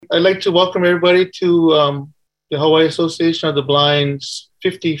I'd like to welcome everybody to the Hawaii Association of the Blind's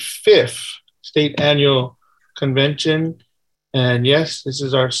 55th State Annual Convention. And yes, this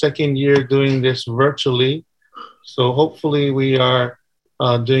is our second year doing this virtually. So hopefully we are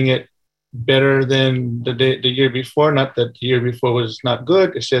doing it better than the year before. Not that the year before was not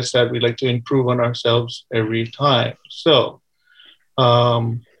good. It's just that we like to improve on ourselves every time. So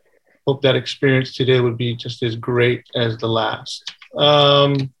hope that experience today would be just as great as the last.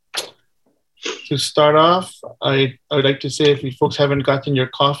 To start off, I would like to say if you folks haven't gotten your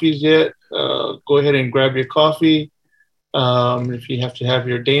coffees yet, go ahead and grab your coffee. If you have to have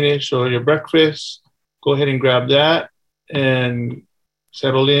your Danish or your breakfast, go ahead and grab that and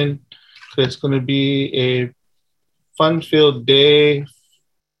settle in. It's going to be a fun-filled day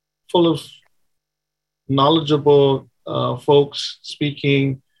full of knowledgeable folks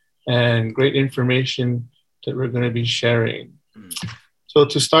speaking and great information that we're going to be sharing. So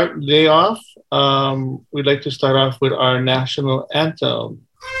to start the day off, we'd like to start off with our national anthem.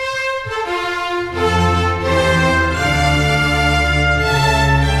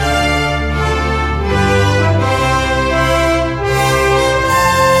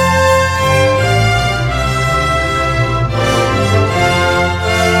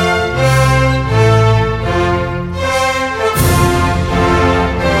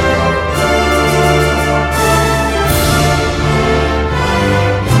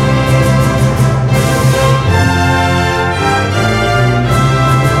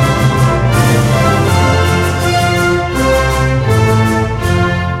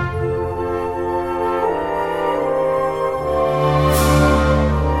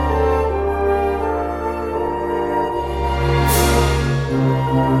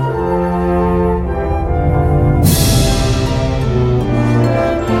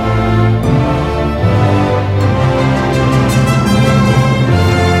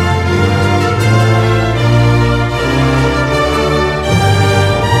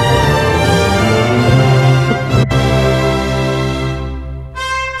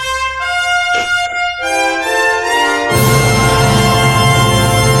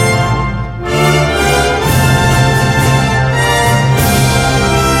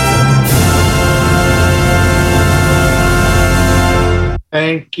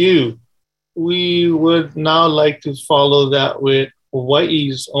 Thank you. We would now like to follow that with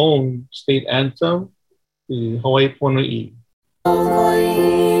Hawaii's own state anthem, the Hawaii Pono'i.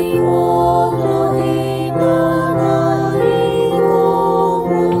 Hawaii Pono'i,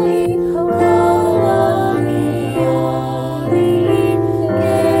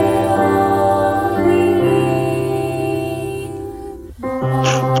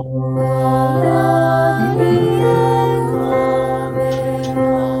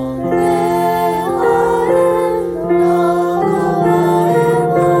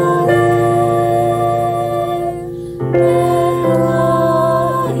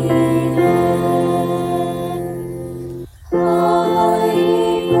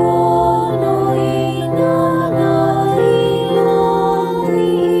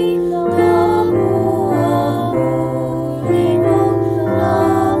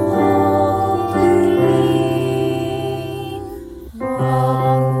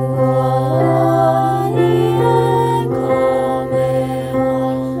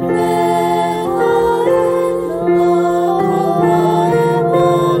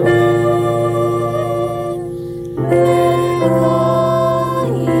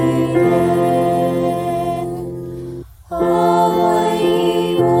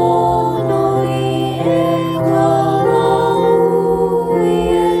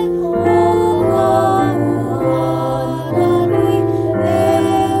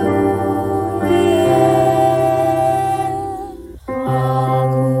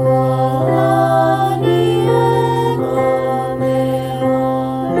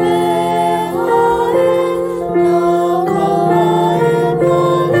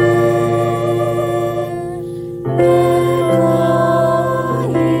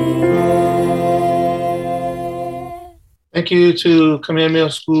 Thank you to Kamehameha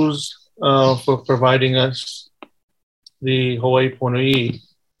Schools for providing us the Hawaii Pono'i.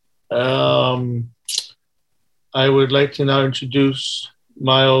 I would like to now introduce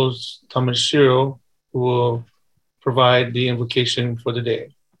Miles Tamashiro, who will provide the invocation for the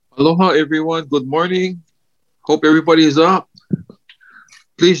day. Aloha, everyone. Good morning. Hope everybody is up.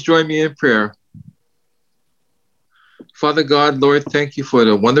 Please join me in prayer. Father God, Lord, thank you for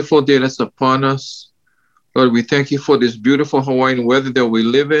the wonderful day that's upon us. Lord, we thank you for this beautiful Hawaiian weather that we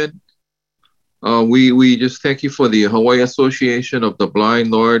live in. We just thank you for the Hawaii Association of the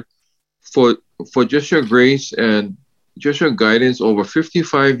Blind, Lord, for just your grace and just your guidance over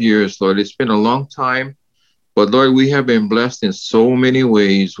 55 years, Lord. It's been a long time, but Lord, we have been blessed in so many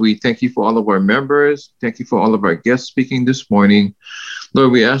ways. We thank you for all of our members. Thank you for all of our guests speaking this morning.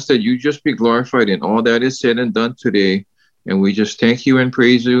 Lord, we ask that you just be glorified in all that is said and done today. And we just thank you and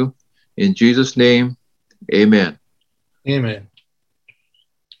praise you. In Jesus' name, amen. Amen.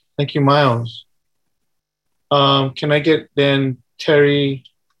 Thank you, Miles. Can I get then Terry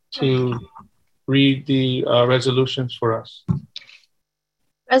to read the resolutions for us?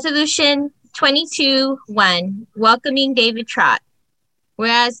 Resolution 22-1, welcoming David Trott.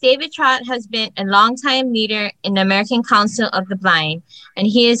 Whereas David Trott has been a longtime leader in the American Council of the Blind, and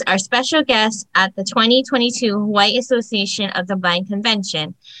he is our special guest at the 2022 Hawaii Association of the Blind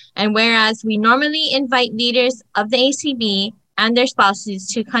Convention. And whereas we normally invite leaders of the ACB and their spouses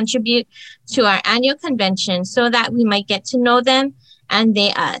to contribute to our annual convention so that we might get to know them and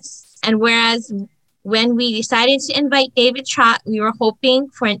they us. And whereas when we decided to invite David Trott, we were hoping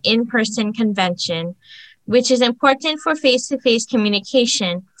for an in-person convention, which is important for face-to-face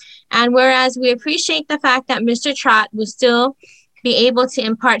communication. And whereas we appreciate the fact that Mr. Trott will still be able to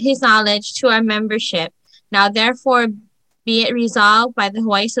impart his knowledge to our membership, now therefore be it resolved by the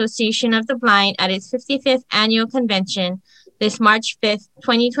Hawaii Association of the Blind at its 55th annual convention this March 5th,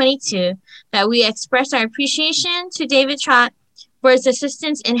 2022, that we express our appreciation to David Trott for his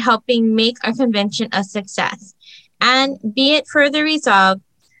assistance in helping make our convention a success. And be it further resolved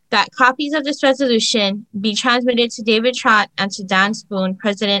that copies of this resolution be transmitted to David Trott and to Dan Spoon,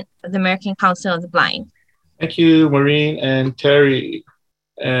 President of the American Council of the Blind. Thank you, Maureen and Terry,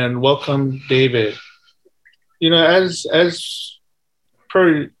 and welcome, David. You know, as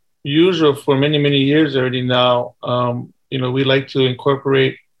per usual for many, many years already now, you know, we like to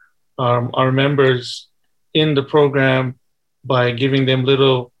incorporate our members in the program by giving them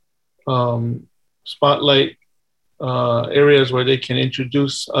little spotlight areas where they can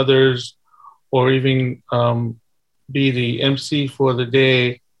introduce others or even be the MC for the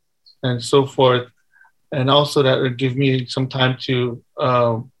day and so forth. And also that would give me some time to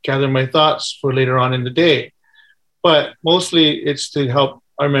gather my thoughts for later on in the day. But mostly it's to help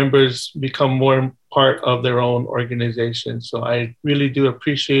our members become more part of their own organization. So I really do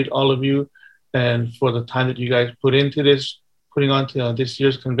appreciate all of you and for the time that you guys put into this, putting on to this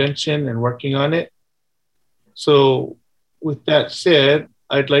year's convention and working on it. So with that said,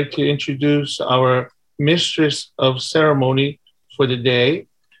 I'd like to introduce our mistress of ceremony for the day,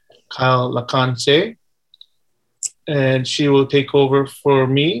 Kyle Lacanse, and she will take over for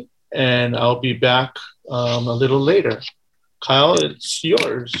me and I'll be back a little later. Kyle, it's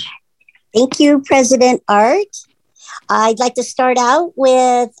yours. Thank you, President Art. I'd like to start out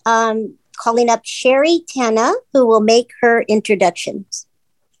with calling up Sherry Tanna, who will make her introductions.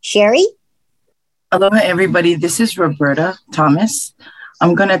 Sherry? Aloha, everybody. This is Roberta Thomas.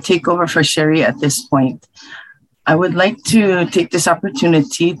 I'm going to take over for Sherry at this point. I would like to take this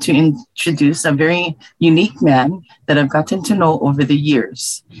opportunity to introduce a very unique man that I've gotten to know over the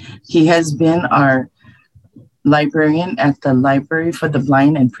years. He has been our librarian at the Library for the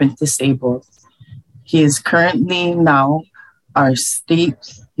Blind and Print Disabled. He is currently now our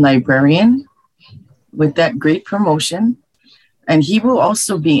state librarian with that great promotion. And he will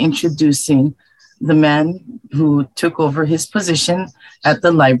also be introducing the man who took over his position at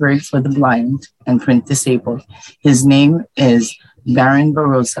the Library for the Blind and Print Disabled. His name is Baron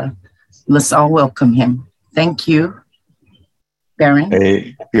Barosa. Let's all welcome him. Thank you. Baron.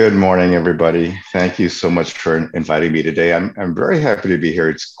 Hey, good morning, everybody. Thank you so much for inviting me today. I'm very happy to be here.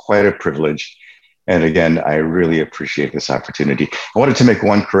 It's quite a privilege. And again, I really appreciate this opportunity. I wanted to make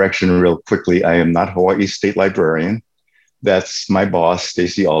one correction real quickly. I am not Hawaii State Librarian. That's my boss,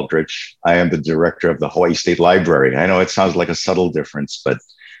 Stacy Aldrich. I am the director of the Hawaii State Library. I know it sounds like a subtle difference, but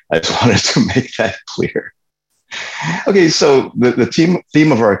I just wanted to make that clear. Okay, so the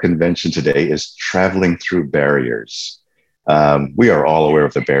theme of our convention today is traveling through barriers. We are all aware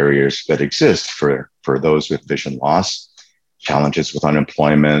of the barriers that exist for those with vision loss, challenges with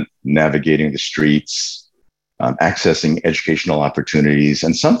unemployment, navigating the streets, accessing educational opportunities,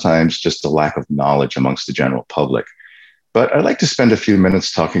 and sometimes just a lack of knowledge amongst the general public. But I'd like to spend a few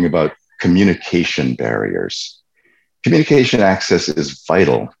minutes talking about communication barriers. Communication access is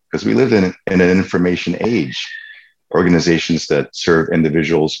vital because we live in an information age. Organizations that serve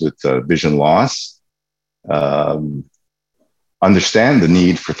individuals with vision loss understand the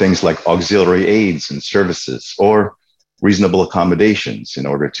need for things like auxiliary aids and services or reasonable accommodations in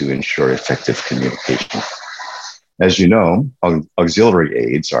order to ensure effective communication. As you know, auxiliary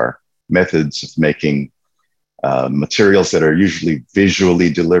aids are methods of making materials that are usually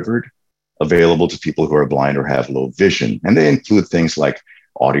visually delivered available to people who are blind or have low vision. And they include things like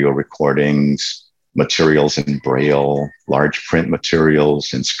audio recordings, materials in Braille, large print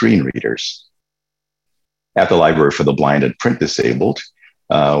materials, and screen readers. At the Library for the Blind and Print Disabled,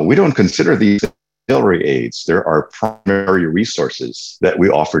 we don't consider these auxiliary aids. There are primary resources that we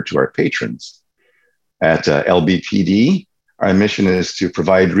offer to our patrons. At LBPD, our mission is to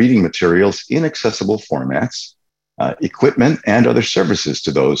provide reading materials in accessible formats, equipment, and other services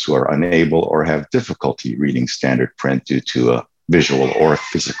to those who are unable or have difficulty reading standard print due to a visual or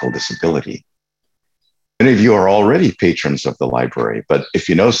physical disability. Many of you are already patrons of the library, but if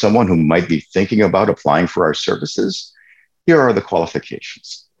you know someone who might be thinking about applying for our services, here are the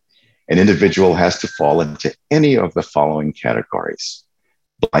qualifications. An individual has to fall into any of the following categories: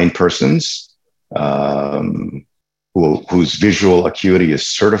 blind persons whose visual acuity is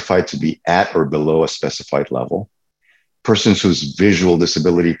certified to be at or below a specified level, persons whose visual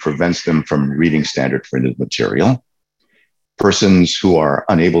disability prevents them from reading standard printed material, persons who are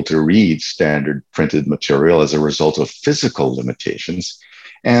unable to read standard printed material as a result of physical limitations,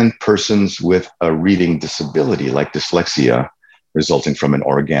 and persons with a reading disability like dyslexia resulting from an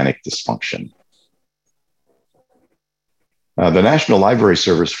organic dysfunction. The National Library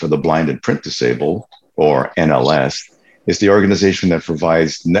Service for the Blind and Print Disabled, or NLS, is the organization that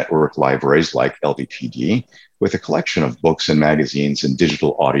provides network libraries like LBPD with a collection of books and magazines in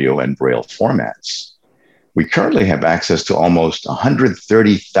digital, audio, and Braille formats. We currently have access to almost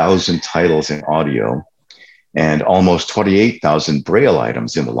 130,000 titles in audio and almost 28,000 Braille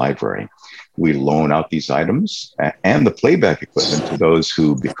items in the library. We loan out these items and the playback equipment to those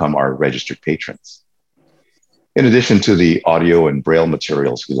who become our registered patrons. In addition to the audio and Braille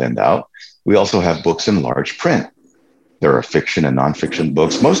materials we lend out, we also have books in large print. There are fiction and nonfiction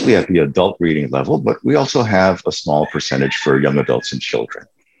books, mostly at the adult reading level, but we also have a small percentage for young adults and children.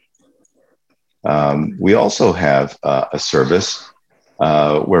 We also have a service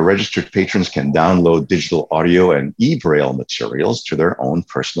where registered patrons can download digital audio and e-Braille materials to their own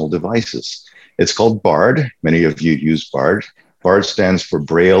personal devices. It's called BARD. Many of you use BARD. BARD stands for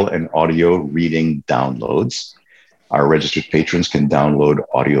Braille and Audio Reading Downloads. Our registered patrons can download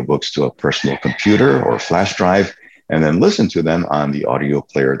audiobooks to a personal computer or flash drive and then listen to them on the audio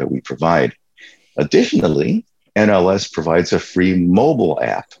player that we provide. Additionally, NLS provides a free mobile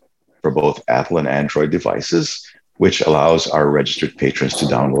app for both Apple and Android devices, which allows our registered patrons to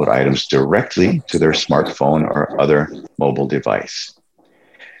download items directly to their smartphone or other mobile device.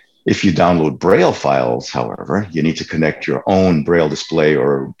 If you download Braille files, however, you need to connect your own Braille display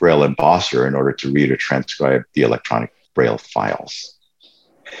or Braille embosser in order to read or transcribe the electronic Braille files.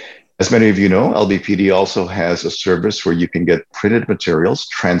 As many of you know, LBPD also has a service where you can get printed materials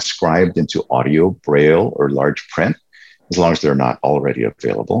transcribed into audio, Braille, or large print, as long as they're not already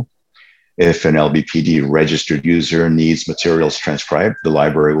available. If an LBPD registered user needs materials transcribed, the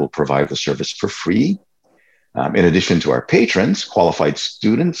library will provide the service for free. In addition to our patrons, qualified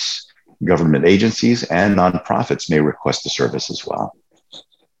students, government agencies, and nonprofits may request the service as well.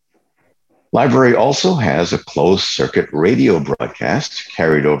 Library also has a closed circuit radio broadcast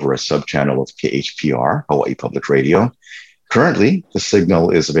carried over a subchannel of KHPR, Hawaii Public Radio. Currently, the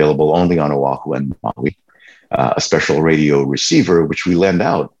signal is available only on Oahu and Maui. A special radio receiver, which we lend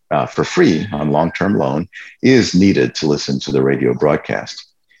out for free on long-term loan, is needed to listen to the radio broadcast.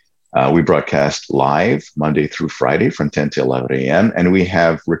 We broadcast live Monday through Friday from 10 to 11 a.m., and we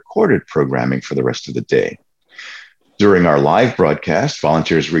have recorded programming for the rest of the day. During our live broadcast,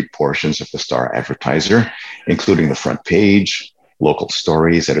 volunteers read portions of the Star Advertiser, including the front page, local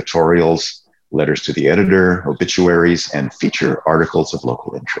stories, editorials, letters to the editor, obituaries, and feature articles of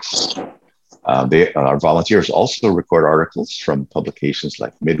local interest. Our volunteers also record articles from publications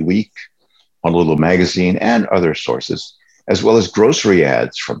like Midweek, Honolulu Magazine, and other sources, as well as grocery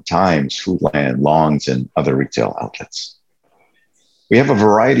ads from Times, Foodland, Long's, and other retail outlets. We have a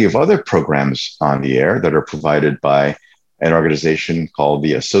variety of other programs on the air that are provided by an organization called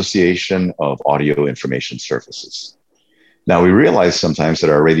the Association of Audio Information Services. Now, we realize sometimes that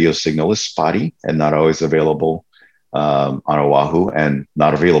our radio signal is spotty and not always available on Oahu and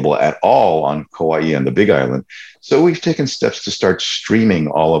not available at all on Kauai and the Big Island. So we've taken steps to start streaming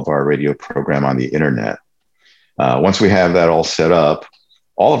all of our radio program on the internet. Once we have that all set up,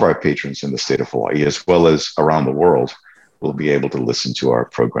 all of our patrons in the state of Hawaii, as well as around the world, will be able to listen to our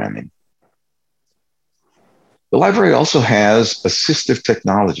programming. The library also has assistive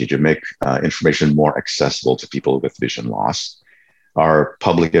technology to make information more accessible to people with vision loss. Our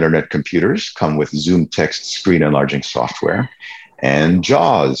public internet computers come with Zoom text screen enlarging software and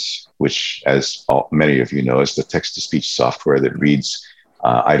JAWS, which, as many of you know, is the text-to-speech software that reads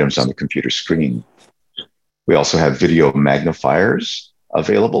items on the computer screen. We also have video magnifiers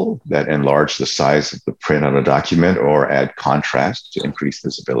available that enlarge the size of the print on a document or add contrast to increase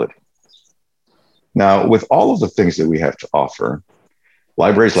visibility. Now, with all of the things that we have to offer,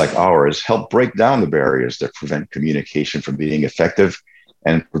 libraries like ours help break down the barriers that prevent communication from being effective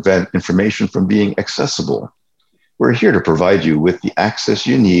and prevent information from being accessible. We're here to provide you with the access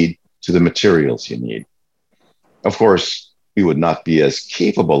you need to the materials you need. Of course, we would not be as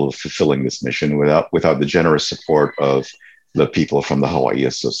capable of fulfilling this mission without the generous support of the people from the Hawaii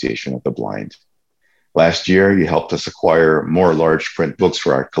Association of the Blind. Last year, you helped us acquire more large print books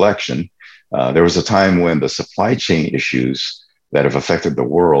for our collection. There was a time when the supply chain issues that have affected the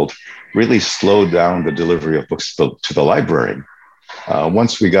world really slowed down the delivery of books to the library.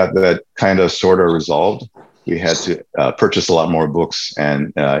 Once we got that kind of sort of resolved, we had to purchase a lot more books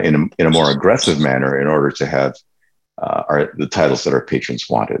and in a more aggressive manner in order to have the titles that our patrons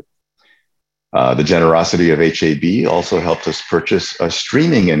wanted. The generosity of HAB also helped us purchase a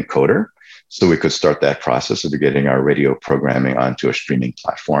streaming encoder so we could start that process of getting our radio programming onto a streaming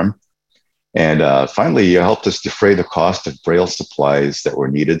platform. And finally, you helped us defray the cost of Braille supplies that were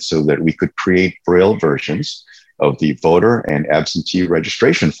needed so that we could create Braille versions of the voter and absentee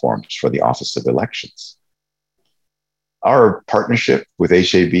registration forms for the Office of Elections. Our partnership with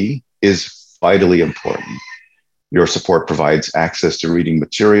HAB is vitally important. Your support provides access to reading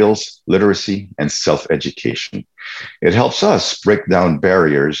materials, literacy, and self-education. It helps us break down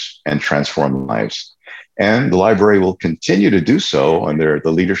barriers and transform lives. And the library will continue to do so under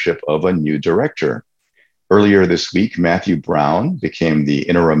the leadership of a new director. Earlier this week, Matthew Brown became the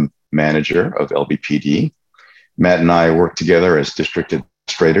interim manager of LBPD. Matt and I work together as district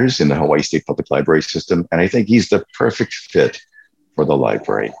administrators in the Hawaii State Public Library System, and I think he's the perfect fit for the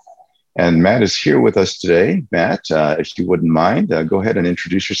library. And Matt is here with us today. Matt, if you wouldn't mind, go ahead and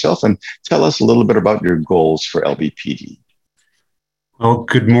introduce yourself and tell us a little bit about your goals for LBPD. Well,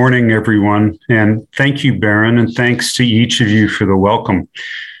 good morning, everyone. And thank you, Baron, and thanks to each of you for the welcome.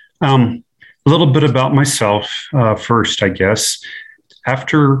 A little bit about myself first, I guess.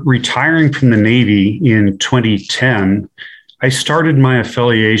 After retiring from the Navy in 2010, I started my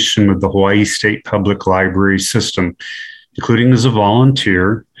affiliation with the Hawaii State Public Library System, including as a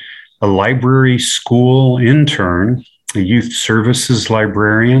volunteer, a library school intern, a youth services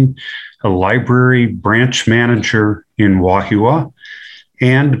librarian, a library branch manager in Wahua,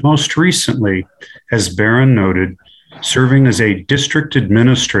 and most recently, as Baron noted, serving as a district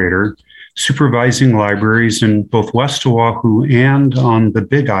administrator, supervising libraries in both West Oahu and on the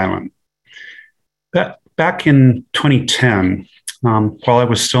Big Island. Back in 2010, while I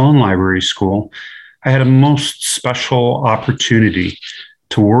was still in library school, I had a most special opportunity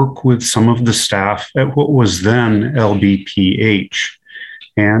to work with some of the staff at what was then LBPH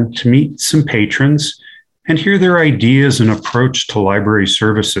and to meet some patrons and hear their ideas and approach to library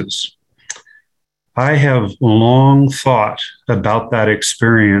services. I have long thought about that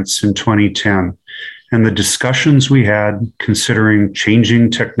experience in 2010 and the discussions we had considering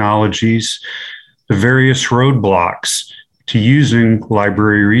changing technologies, the various roadblocks to using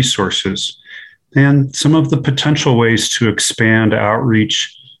library resources, and some of the potential ways to expand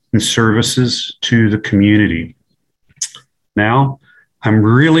outreach and services to the community. Now, I'm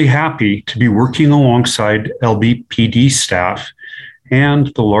really happy to be working alongside LBPD staff and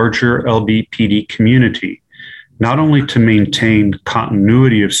the larger LBPD community, not only to maintain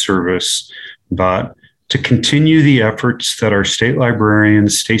continuity of service, but to continue the efforts that our state librarian,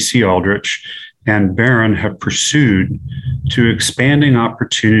 Stacy Aldrich, and Baron have pursued to expanding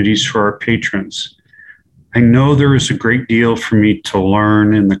opportunities for our patrons. I know there is a great deal for me to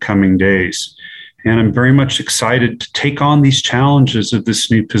learn in the coming days, and I'm very much excited to take on these challenges of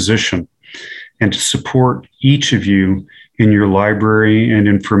this new position and to support each of you in your library and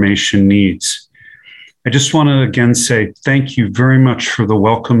information needs. I just want to again say thank you very much for the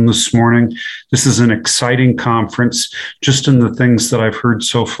welcome this morning. This is an exciting conference, just in the things that I've heard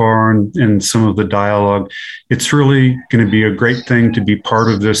so far and some of the dialogue. It's really going to be a great thing to be part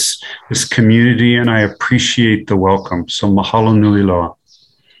of this community, and I appreciate the welcome. So mahalo nui loa.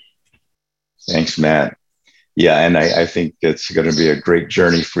 Thanks, Matt. Yeah, and I think it's going to be a great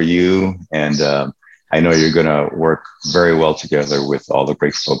journey for you. And I know you're going to work very well together with all the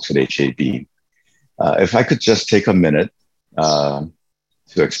great folks at HAB. If I could just take a minute to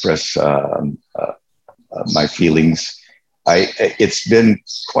express my feelings. It's been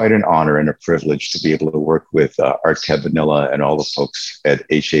quite an honor and a privilege to be able to work with Art Cabanilla and all the folks at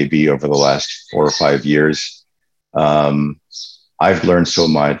HAB over the last 4 or 5 years. I've learned so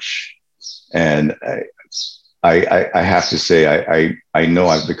much, and I have to say, I know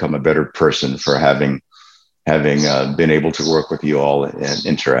I've become a better person for having been able to work with you all and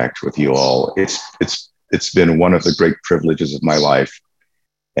interact with you all. It's been one of the great privileges of my life.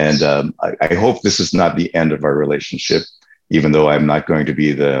 And I hope this is not the end of our relationship, even though I'm not going to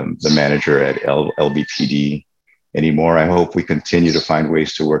be the manager at LBPD anymore. I hope we continue to find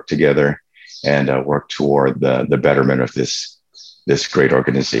ways to work together and work toward the betterment of this great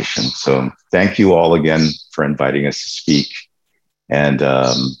organization. So thank you all again for inviting us to speak, and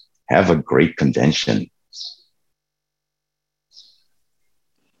have a great convention.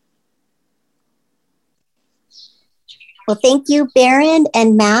 Well, thank you, Baron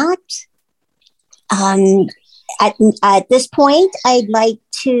and Matt. At this point, I'd like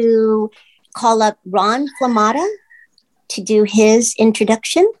to call up Ron Flamata to do his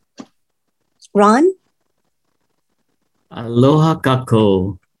introduction. Ron? Aloha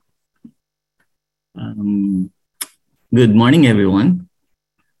kako. Good morning, everyone.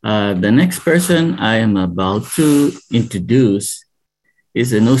 The next person I am about to introduce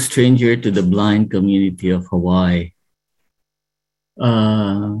is no stranger to the blind community of Hawaii.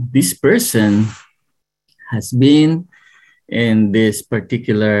 This person has been in this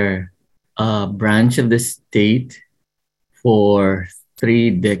particular branch of the state for 3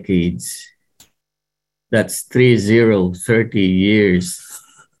 decades. That's 30 years.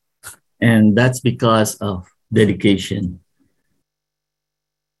 And that's because of dedication.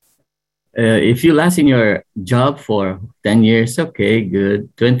 If you last in your job for 10 years, okay,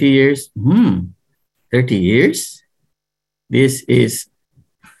 good. 20 years, 30 years? This is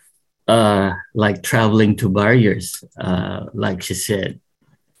like traveling to barriers, like she said.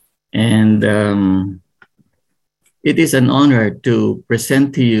 And it is an honor to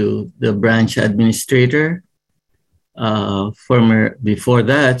present to you the branch administrator. Before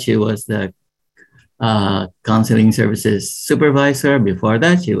that, she was the counseling services supervisor. Before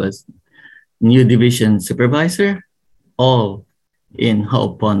that, she was new division supervisor, all in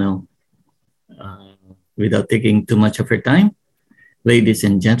Ho'opono. Without taking too much of her time, ladies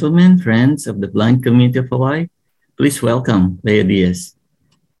and gentlemen, friends of the blind community of Hawaii, please welcome Leah Diaz.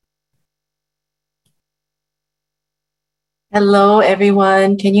 Hello,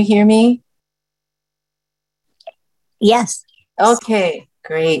 everyone. Can you hear me? Yes. Okay,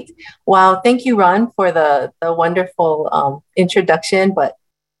 great. Wow, thank you, Ron, for the wonderful introduction. But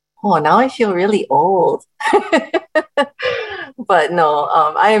now I feel really old. But no,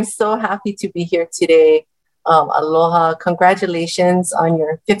 I am so happy to be here today. Aloha, congratulations on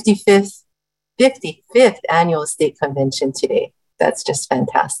your 55th annual state convention today. That's just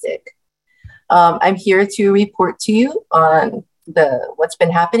fantastic. I'm here to report to you on what's been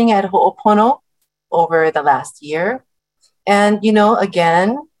happening at Ho'opono over the last year. And,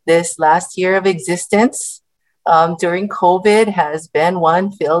 again, this last year of existence during COVID has been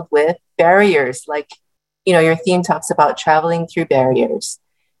one filled with barriers. Like, your theme talks about traveling through barriers.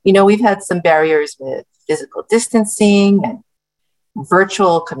 We've had some barriers with physical distancing and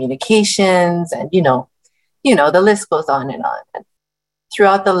virtual communications, and, the list goes on and on. And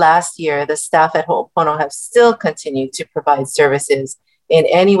throughout the last year, the staff at Ho'opono have still continued to provide services in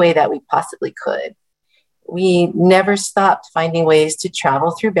any way that we possibly could. We never stopped finding ways to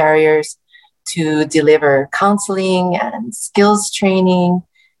travel through barriers to deliver counseling and skills training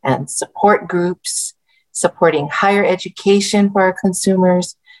and support groups, supporting higher education for our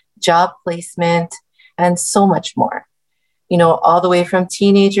consumers, job placement, and so much more. All the way from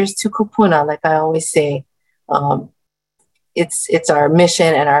teenagers to kupuna, like I always say. It's our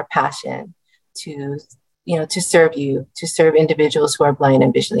mission and our passion to serve you, to serve individuals who are blind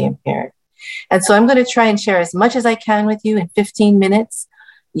and visually impaired. And so I'm going to try and share as much as I can with you in 15 minutes.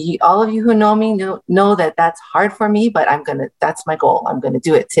 All of you who know me know that that's hard for me, but that's my goal. I'm going to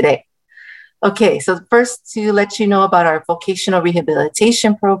do it today. Okay, so first, to let you know about our vocational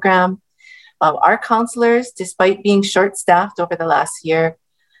rehabilitation program. Our counselors, despite being short-staffed over the last year,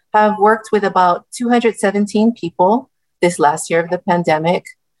 have worked with about 217 people this last year of the pandemic.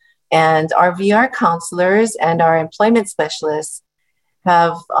 And our VR counselors and our employment specialists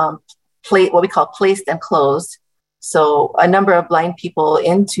have what we call placed and closed. So a number of blind people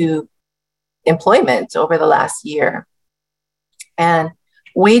into employment over the last year. And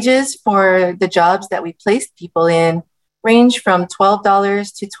wages for the jobs that we placed people in range from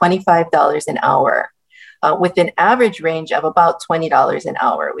 $12 to $25 an hour, with an average range of about $20 an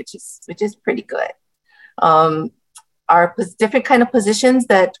hour, which is pretty good. Our different kind of positions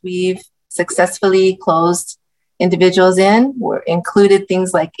that we've successfully closed individuals in included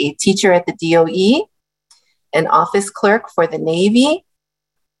things like a teacher at the DOE, an office clerk for the Navy,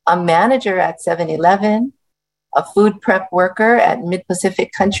 a manager at 7-Eleven, a food prep worker at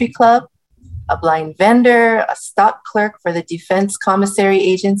Mid-Pacific Country Club, a blind vendor, a stock clerk for the Defense Commissary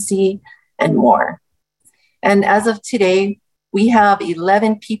Agency, and more. And as of today, we have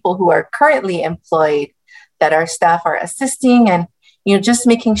 11 people who are currently employed that our staff are assisting and just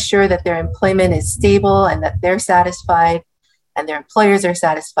making sure that their employment is stable and that they're satisfied and their employers are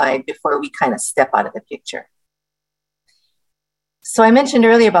satisfied before we kind of step out of the picture. So I mentioned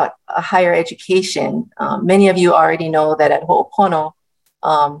earlier about higher education. Many of you already know that at Ho'opono,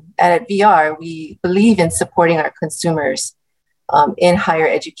 at VR, we believe in supporting our consumers in higher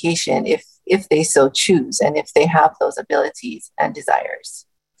education if they so choose and if they have those abilities and desires.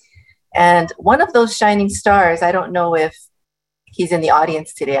 And one of those shining stars, I don't know if he's in the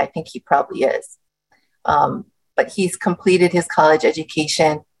audience today, I think he probably is, but he's completed his college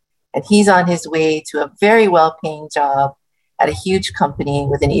education and he's on his way to a very well-paying job at a huge company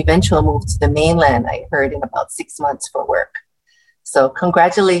with an eventual move to the mainland, I heard, in about 6 months for work. So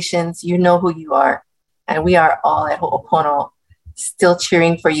congratulations, you know who you are. And we are all at Ho'opono still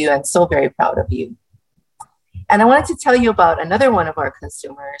cheering for you and so very proud of you. And I wanted to tell you about another one of our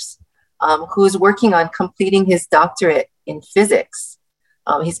consumers who's working on completing his doctorate in physics.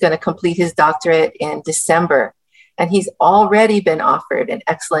 He's going to complete his doctorate in December, and he's already been offered an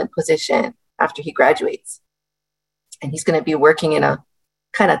excellent position after he graduates. And he's going to be working in a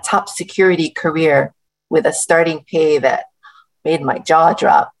kind of top security career with a starting pay that made my jaw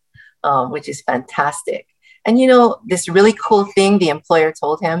drop, which is fantastic. And this really cool thing the employer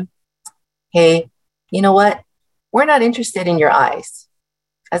told him, hey, you know what? We're not interested in your eyes.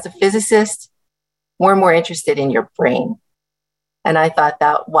 As a physicist, we're more interested in your brain. And I thought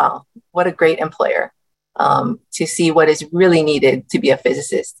that, wow, what a great employer to see what is really needed to be a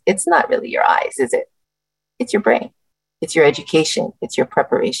physicist. It's not really your eyes, is it? It's your brain. It's your education. It's your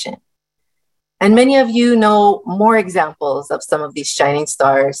preparation. And many of you know more examples of some of these shining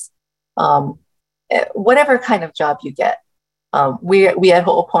stars, whatever kind of job you get. We at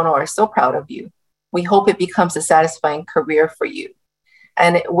Ho'opono are so proud of you. We hope it becomes a satisfying career for you.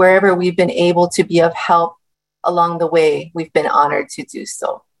 And wherever we've been able to be of help along the way, we've been honored to do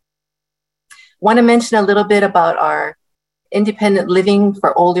so. Want to mention a little bit about our independent living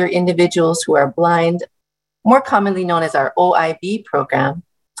for older individuals who are blind, more commonly known as our OIB program.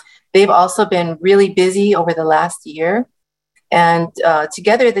 They've also been really busy over the last year. And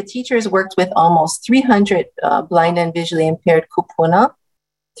together, the teachers worked with almost 300 blind and visually impaired kupuna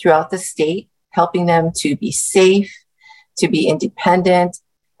throughout the state, helping them to be safe, to be independent,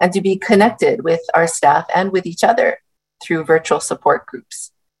 and to be connected with our staff and with each other through virtual support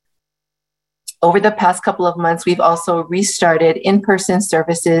groups. Over the past couple of months, we've also restarted in-person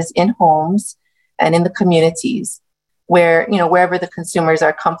services in homes and in the communities where, wherever the consumers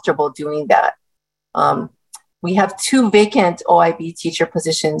are comfortable doing that. We have 2 vacant OIB teacher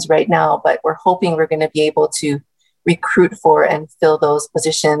positions right now, but we're hoping we're going to be able to recruit for and fill those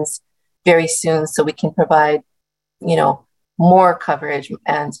positions very soon so we can provide, more coverage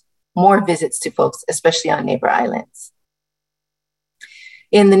and more visits to folks, especially on neighbor islands.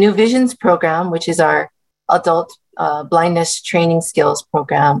 In the New Visions program, which is our adult blindness training skills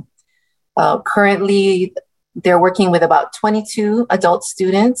program, currently they're working with about 22 adult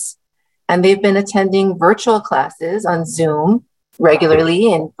students, and they've been attending virtual classes on Zoom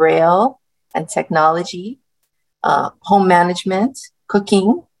regularly in Braille and technology, home management,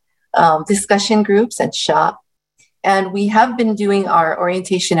 cooking, discussion groups, and shop. And we have been doing our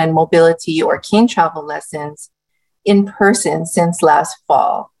orientation and mobility or cane travel lessons in person since last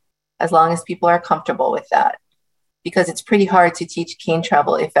fall, as long as people are comfortable with that, because it's pretty hard to teach cane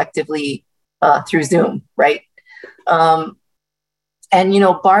travel effectively through Zoom, right? And,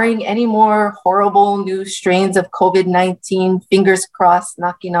 barring any more horrible new strains of COVID-19, fingers crossed,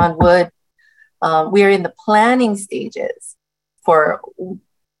 knocking on wood, we are in the planning stages for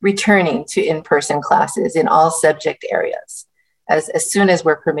returning to in-person classes in all subject areas as soon as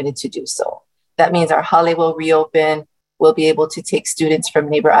we're permitted to do so. That means our Hale will reopen, we'll be able to take students from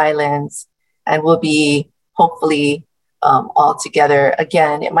neighbor islands, and we'll be hopefully all together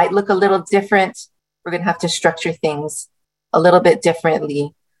again. It might look a little different. We're gonna have to structure things a little bit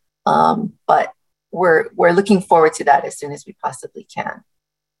differently, but we're looking forward to that as soon as we possibly can.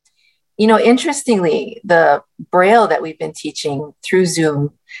 Interestingly, the Braille that we've been teaching through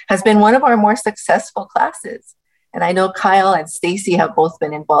Zoom has been one of our more successful classes. And I know Kyle and Stacy have both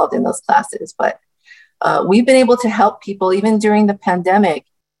been involved in those classes, but we've been able to help people even during the pandemic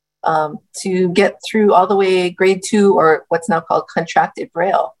to get through all the way grade 2, or what's now called contracted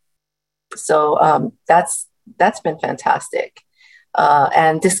Braille. So that's been fantastic.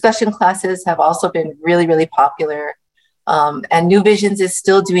 And discussion classes have also been really, really popular. And New Visions is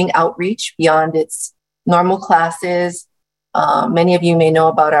still doing outreach beyond its normal classes. Many of you may know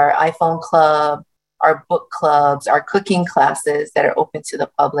about our iPhone club, our book clubs, our cooking classes that are open to the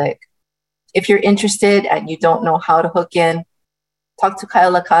public. If you're interested and you don't know how to hook in, talk to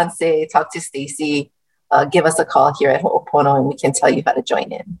Kyle Lacanse, talk to Stacy, give us a call here at Ho'opono and we can tell you how to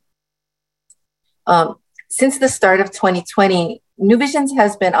join in. Since the start of 2020, New Visions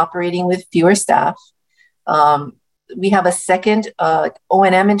has been operating with fewer staff. We have a second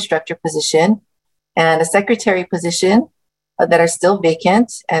O&M instructor position and a secretary position that are still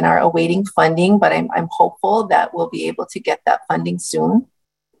vacant and are awaiting funding, but I'm hopeful that we'll be able to get that funding soon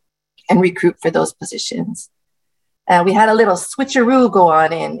and recruit for those positions. And we had a little switcheroo go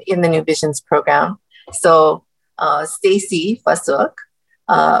on in the New Visions program. So Stacy Fasuk,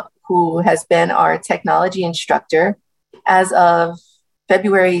 who has been our technology instructor, as of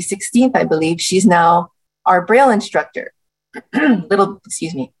February 16th, I believe, she's now our Braille instructor. little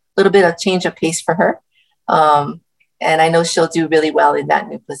bit of change of pace for her. And I know she'll do really well in that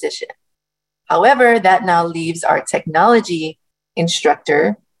new position. However, that now leaves our technology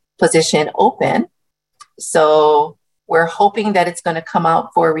instructor position open. So we're hoping that it's going to come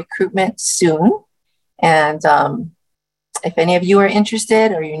out for recruitment soon. And if any of you are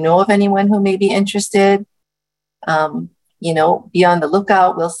interested or you know of anyone who may be interested, be on the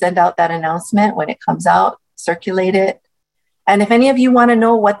lookout. We'll send out that announcement when it comes out, circulate it. And if any of you want to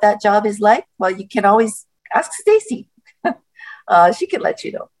know what that job is like, well, you can always ask Stacy. She can let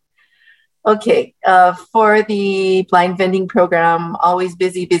you know. Okay, for the blind vending program, always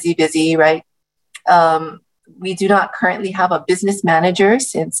busy, right? We do not currently have a business manager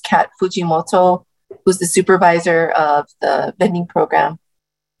since Kat Fujimoto, who's the supervisor of the vending program,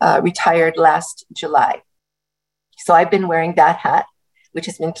 retired last July. So I've been wearing that hat, which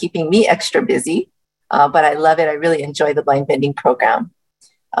has been keeping me extra busy, but I love it. I really enjoy the blind vending program.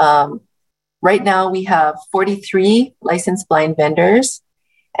 Right now we have 43 licensed blind vendors,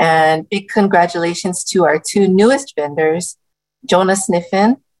 and big congratulations to our two newest vendors, Jonah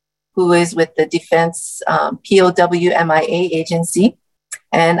Sniffen, who is with the Defense POWMIA agency,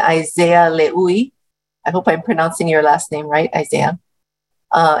 and Isaiah Leui. I hope I'm pronouncing your last name right, Isaiah,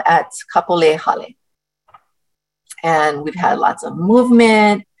 at Kapolei Hale. And we've had lots of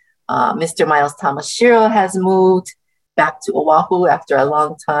movement. Mr. Miles Tamashiro has moved back to Oahu after a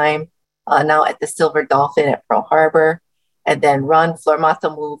long time, now at the Silver Dolphin at Pearl Harbor. And then Ron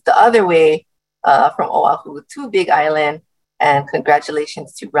Flormata moved the other way from Oahu to Big Island. And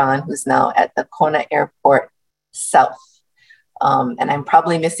congratulations to Ron, who's now at the Kona Airport South. And I'm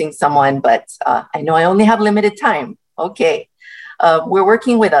probably missing someone, but I know I only have limited time. Okay. We're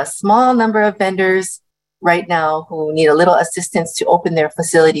working with a small number of vendors right now who need a little assistance to open their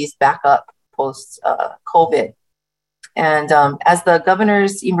facilities back up post-COVID. And as the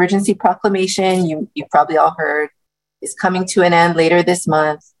governor's emergency proclamation, you probably all heard, is coming to an end later this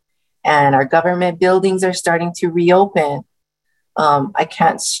month, and our government buildings are starting to reopen. I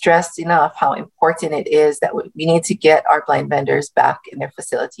can't stress enough how important it is that we need to get our blind vendors back in their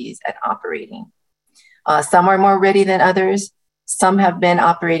facilities and operating. Some are more ready than others. Some have been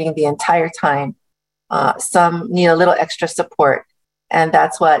operating the entire time. Some need a little extra support. And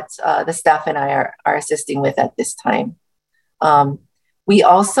that's what the staff and I are assisting with at this time. We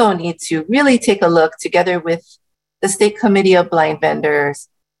also need to really take a look together with the State Committee of Blind Vendors,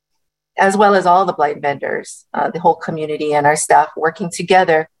 as well as all the blind vendors, the whole community and our staff working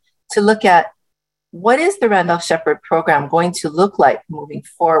together to look at what is the Randolph-Sheppard program going to look like moving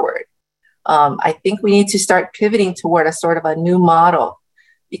forward. I think we need to start pivoting toward a sort of a new model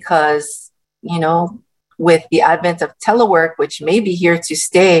because, with the advent of telework, which may be here to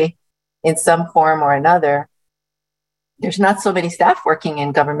stay in some form or another, there's not so many staff working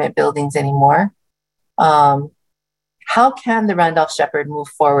in government buildings anymore. How can the Randolph-Sheppard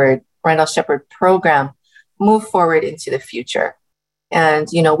Randolph-Sheppard program move forward into the future? And,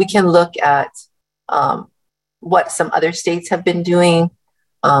 we can look at what some other states have been doing,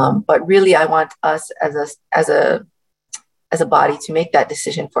 but really I want us as a body to make that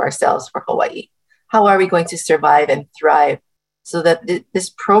decision for ourselves for Hawaii. How are we going to survive and thrive so that this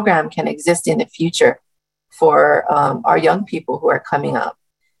program can exist in the future for our young people who are coming up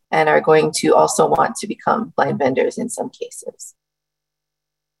and are going to also want to become blind vendors in some cases.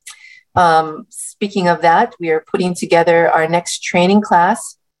 Speaking of that, we are putting together our next training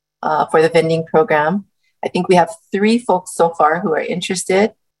class for the vending program. I think we have 3 folks so far who are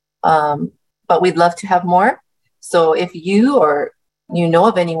interested, but we'd love to have more. So if you or you know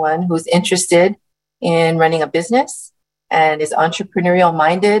of anyone who's interested in running a business and is entrepreneurial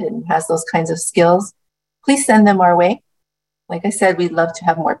minded and has those kinds of skills, please send them our way. Like I said, we'd love to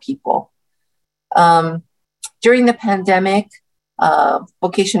have more people. During the pandemic,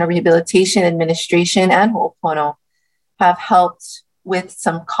 Vocational Rehabilitation Administration and Ho'opono have helped with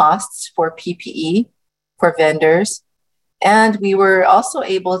some costs for PPE for vendors. And we were also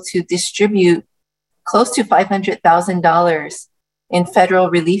able to distribute close to $500,000 in federal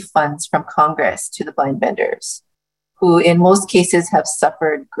relief funds from Congress to the blind vendors, who in most cases have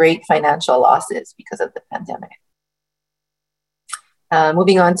suffered great financial losses because of the pandemic.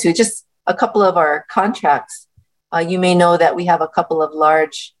 Moving on to just a couple of our contracts. You may know that we have a couple of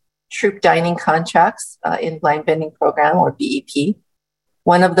large troop dining contracts in Blind Vending Program, or BEP.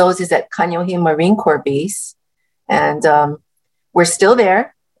 One of those is at Kaneohe Marine Corps Base, and we're still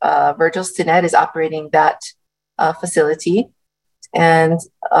there. Virgil Stinnett is operating that facility. And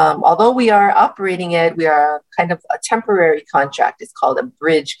although we are operating it, we are kind of a temporary contract. It's called a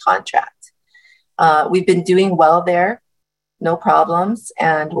bridge contract. We've been doing well there, no problems.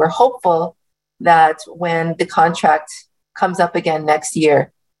 And we're hopeful that when the contract comes up again next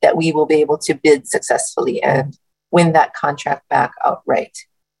year, that we will be able to bid successfully and win that contract back outright.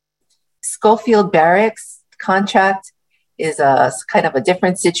 Schofield Barracks contract is a kind of a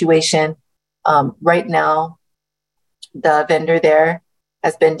different situation. Right now, the vendor there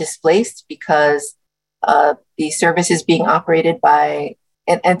has been displaced because the service is being operated by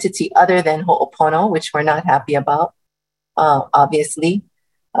an entity other than Ho'opono, which we're not happy about, obviously.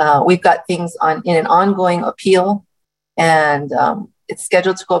 We've got things in an ongoing appeal, and it's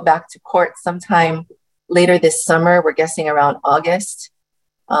scheduled to go back to court sometime later this summer. We're guessing around August,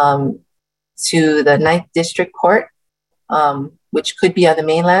 to the 9th District Court, which could be on the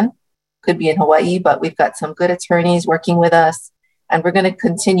mainland, could be in Hawaii, but we've got some good attorneys working with us, and we're going to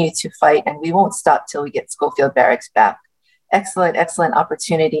continue to fight, and we won't stop till we get Schofield Barracks back. Excellent, excellent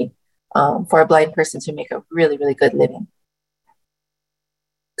opportunity for a blind person to make a really, really good living.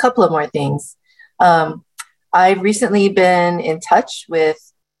 A couple of more things. I've recently been in touch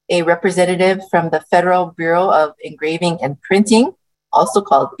with a representative from the Federal Bureau of Engraving and Printing, also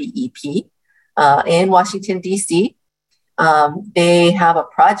called BEP, in Washington, D.C. They have a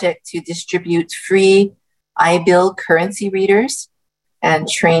project to distribute free iBill currency readers and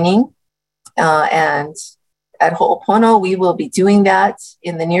training. And at Ho'opono, we will be doing that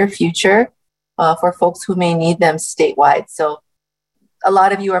in the near future for folks who may need them statewide. So a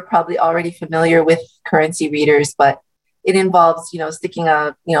lot of you are probably already familiar with currency readers, but it involves, sticking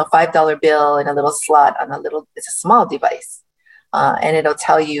a, $5 bill in a little slot on it's a small device. And it'll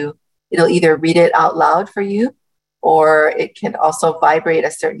tell you, it'll either read it out loud for you, or it can also vibrate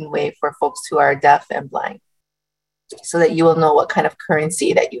a certain way for folks who are deaf and blind, so that you will know what kind of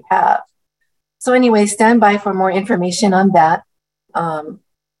currency that you have. So anyway, stand by for more information on that.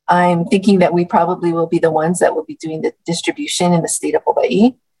 I'm thinking that we probably will be the ones that will be doing the distribution in the state of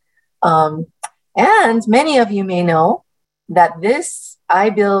Hawaii. And many of you may know that this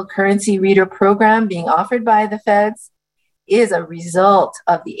iBill currency reader program being offered by the feds is a result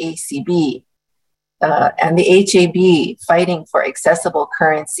of the ACB and the HAB fighting for accessible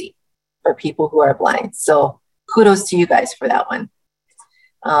currency for people who are blind. So kudos to you guys for that one.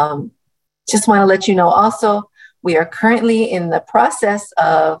 Just want to let you know also, we are currently in the process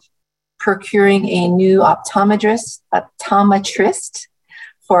of procuring a new optometrist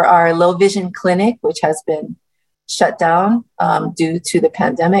for our low vision clinic, which has been shut down due to the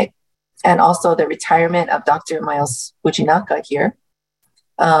pandemic, and also the retirement of Dr. Miles Fujinaka here.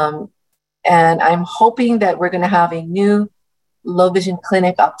 And I'm hoping that we're going to have a new low vision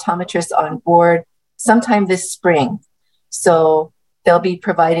clinic optometrist on board sometime this spring. So they'll be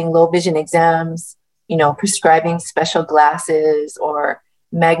providing low vision exams, prescribing special glasses or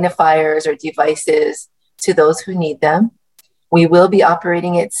magnifiers or devices to those who need them. We will be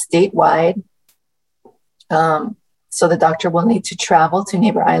operating it statewide. So the doctor will need to travel to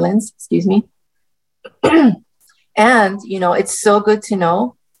neighbor islands, And, it's so good to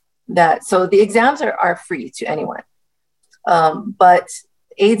know that, so the exams are free to anyone, but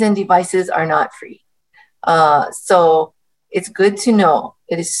aids and devices are not free. So it's good to know,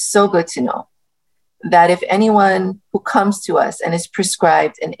 it is so good to know that if anyone who comes to us and is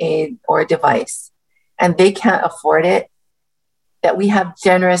prescribed an aid or a device and they can't afford it, that we have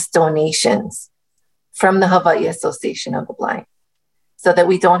generous donations from the Hawaii Association of the Blind, so that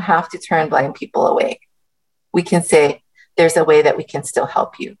we don't have to turn blind people away. We can say, there's a way that we can still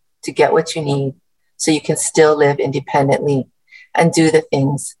help you to get what you need so you can still live independently and do the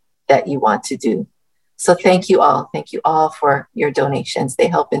things that you want to do. So thank you all. Thank you all for your donations. They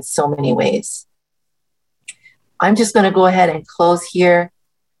help in so many ways. I'm just going to go ahead and close here.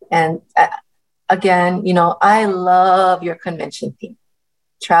 And again, you know, I love your convention theme,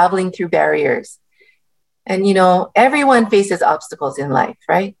 traveling through barriers. And, you know, everyone faces obstacles in life,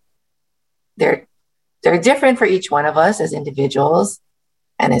 right? They're different for each one of us as individuals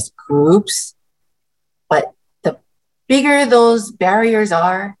and as groups. But the bigger those barriers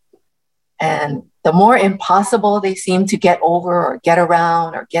are, and the more impossible they seem to get over or get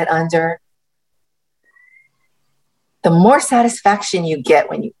around or get under, the more satisfaction you get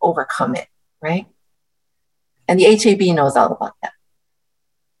when you overcome it, right? And the HAB knows all about that.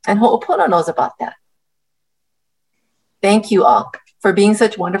 And Ho'opono knows about that. Thank you all for being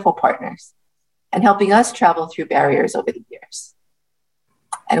such wonderful partners and helping us travel through barriers over the years.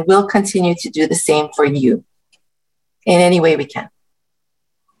 And we'll continue to do the same for you in any way we can.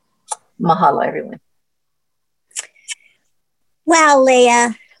 Mahalo, everyone. Wow,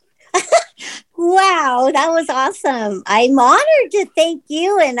 Leah. Wow, that was awesome. I'm honored to thank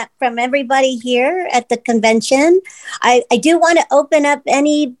you and from everybody here at the convention. I do want to open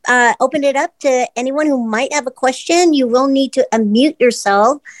it up to anyone who might have a question. You will need to unmute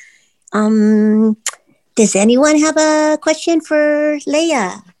yourself. Does anyone have a question for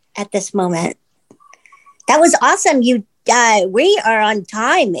Leah at this moment? That was awesome. We are on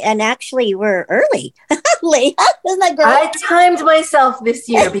time, and actually we're early. Leah, isn't that great? I timed myself this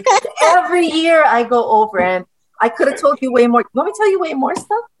year because every year I go over, and I could have told you way more. You want me to tell you way more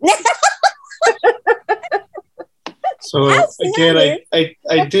stuff? So again, I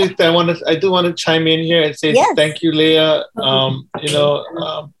do want to chime in here and say thank you, Leah.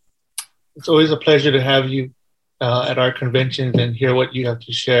 It's always a pleasure to have you at our conventions and hear what you have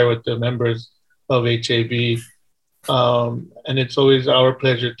to share with the members of HAB. And it's always our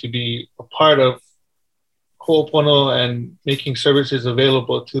pleasure to be a part of Ho'opono and making services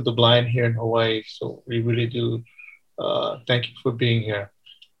available to the blind here in Hawaii. So we really do thank you for being here.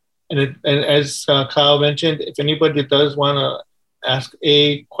 And as Kyle mentioned, if anybody does want to ask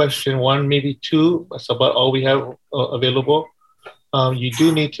a question, one, maybe two, that's about all we have available. You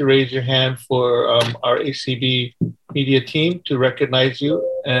do need to raise your hand for our HCB media team to recognize you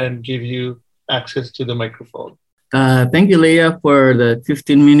and give you access to the microphone. Thank you, Leah, for the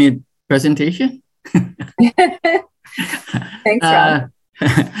 15-minute presentation. Thanks, Ron.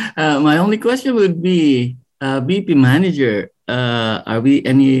 My only question would be, BP manager, are we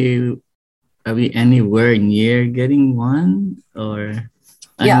anywhere near getting one? Or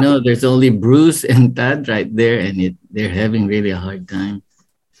I know there's only Bruce and Tad right there, and they're having really a hard time.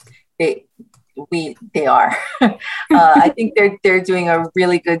 They are. I think they're doing a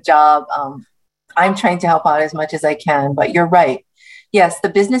really good job. I'm trying to help out as much as I can, but you're right. Yes, the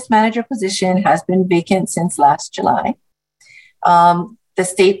business manager position has been vacant since last July. The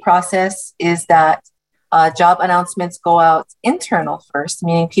state process is that job announcements go out internal first,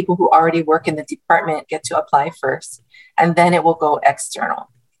 meaning people who already work in the department get to apply first, and then it will go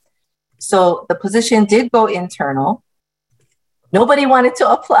external. So the position did go internal. Nobody wanted to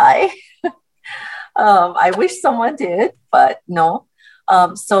apply. I wish someone did, but no.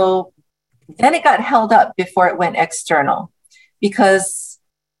 So then it got held up before it went external because,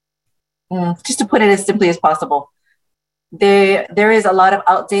 just to put it as simply as possible, there is a lot of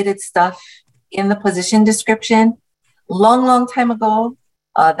outdated stuff in the position description. Long time ago,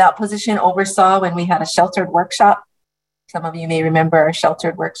 that position oversaw when we had a sheltered workshop. Some of you may remember our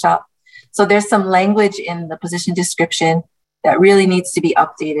sheltered workshop. So there's some language in the position description that really needs to be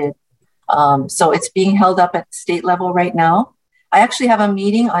updated. So it's being held up at the state level right now. I actually have a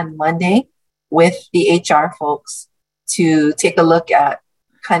meeting on Monday with the HR folks to take a look at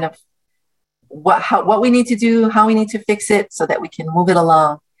kind of what we need to do, how we need to fix it so that we can move it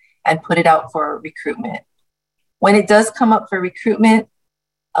along and put it out for recruitment. When it does come up for recruitment,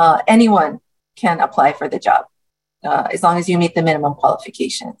 anyone can apply for the job as long as you meet the minimum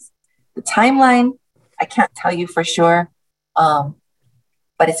qualifications. The timeline, I can't tell you for sure,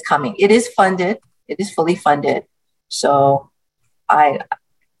 but it's coming. It is funded. It is fully funded. So I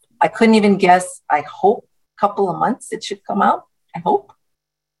couldn't even guess. I hope a couple of months it should come out. I hope.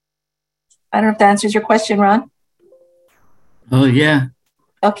 I don't know if that answers your question, Ron. Oh, yeah.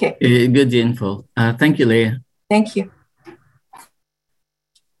 Okay. Good info. Thank you, Leah. Thank you.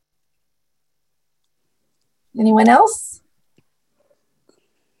 Anyone else?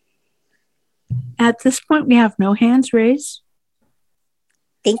 At this point, we have no hands raised.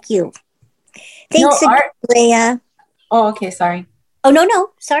 Thank you. Thanks, Art. Leah. Oh, okay. Sorry. Oh,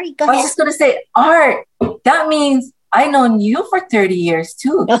 no. Sorry. Go ahead. I was just going to say, Art, that means I've known you for 30 years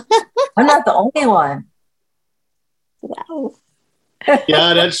too. I'm not the only one. Wow.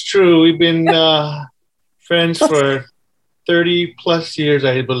 Yeah, that's true. We've been friends for 30 plus years,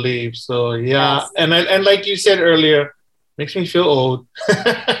 I believe. So yeah, and like you said earlier, makes me feel old.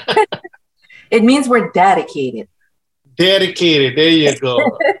 It means we're dedicated. Dedicated. There you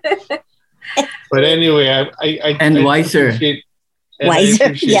go. But anyway, I wiser. Appreciate, Wiser, I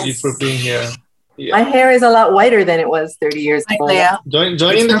appreciate yes. you for being here. Yeah. My hair is a lot whiter than it was 30 years Hi, ago. Leah.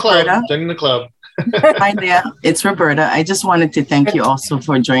 Joining the club. Roberta. Joining the club. Hi, Leah. It's Roberta. I just wanted to thank you also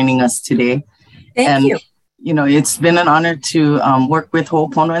for joining us today. Thank you. You know, it's been an honor to work with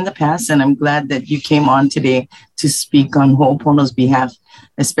Ho'opono in the past, and I'm glad that you came on today to speak on Ho'opono's behalf,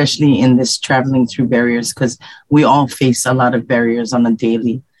 especially in this traveling through barriers, because we all face a lot of barriers on a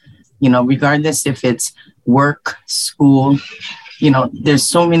daily, you know, regardless if it's work, school, you know, there's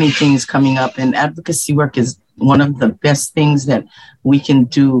so many things coming up, and advocacy work is one of the best things that we can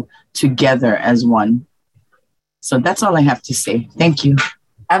do together as one. So that's all I have to say. Thank you.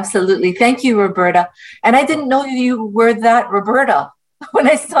 Absolutely. Thank you, Roberta. And I didn't know you were that Roberta when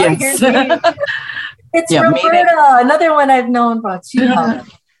I saw your name. It's Roberta, another one I've known about you.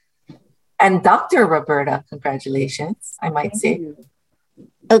 And Dr. Roberta, congratulations, I might say.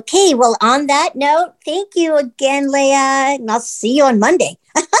 Okay, well, on that note, thank you again, Leah, and I'll see you on Monday.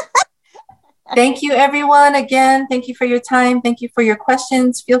 Thank you, everyone. Again, thank you for your time. Thank you for your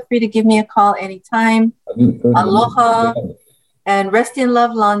questions. Feel free to give me a call anytime. Aloha and rest in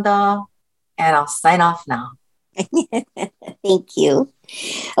love, Londa. And I'll sign off now. Thank you.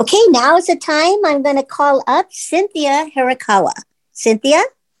 Okay, now is the time I'm going to call up Cynthia Hirakawa. Cynthia?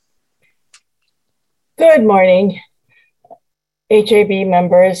 Good morning, HAB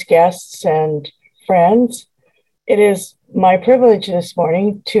members, guests, and friends. It is my privilege this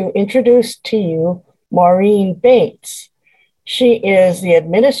morning to introduce to you Maureen Bates. She is the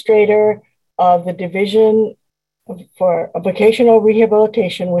administrator of the Division for Vocational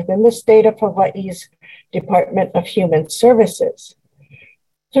Rehabilitation within the state of Hawaii's Department of Human Services.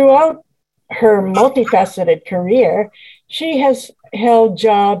 Throughout her multifaceted career, she has held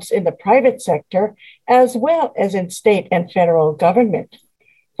jobs in the private sector as well as in state and federal government.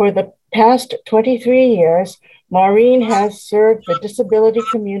 For the past 23 years, Maureen has served the disability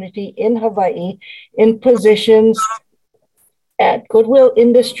community in Hawaii in positions at Goodwill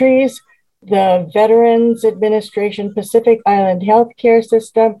Industries, the Veterans Administration Pacific Island Healthcare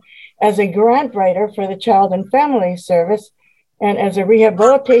System, as a grant writer for the Child and Family Service, and as a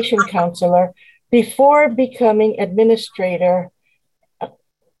rehabilitation counselor before becoming administrator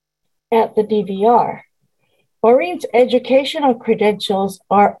at the DVR. Maureen's educational credentials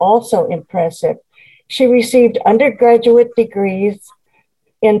are also impressive. She received undergraduate degrees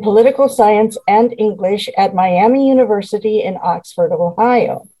in political science and English at Miami University in Oxford,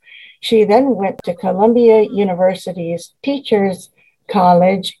 Ohio. She then went to Columbia University's Teachers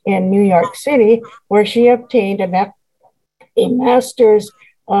College in New York City, where she obtained a master's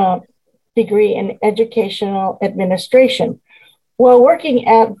degree in educational administration. While working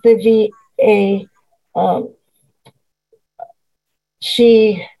at the VA,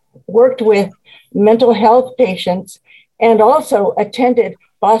 she worked with mental health patients and also attended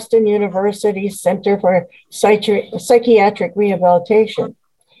Boston University's Center for Psychiatric Rehabilitation.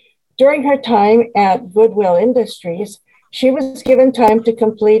 During her time at Goodwill Industries, she was given time to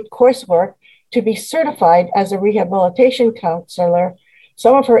complete coursework to be certified as a rehabilitation counselor,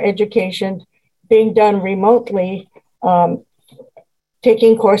 some of her education being done remotely,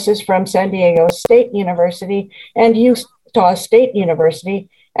 taking courses from San Diego State University and Utah State University,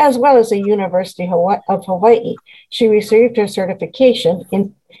 as well as the University of Hawaii. She received her certification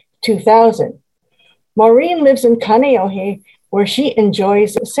in 2000. Maureen lives in Kaneohe, where she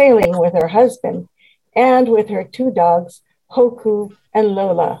enjoys sailing with her husband and with her two dogs, Hoku and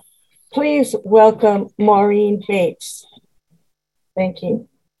Lola. Please welcome Maureen Bates. Thank you.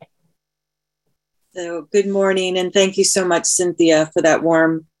 So good morning, and thank you so much, Cynthia, for that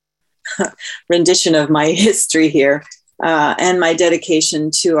warm rendition of my history here and my dedication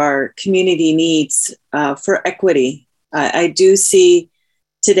to our community needs for equity. I do see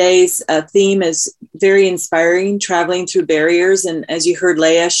today's theme as very inspiring, traveling through barriers. And as you heard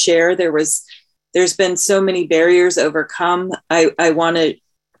Leah share, there's been so many barriers overcome. I want to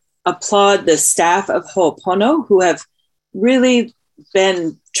applaud the staff of Ho'opono, who have really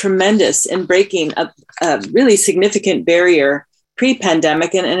been tremendous in breaking a really significant barrier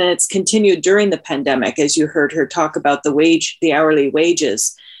pre-pandemic, and it's continued during the pandemic, as you heard her talk about the hourly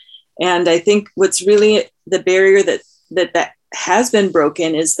wages. And I think what's really the barrier that has been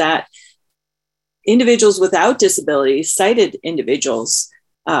broken is that individuals without disabilities, sighted individuals,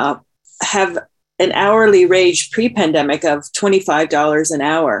 have an hourly wage pre-pandemic of $25 an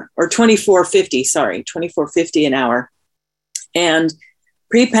hour, or $24.50 an hour. And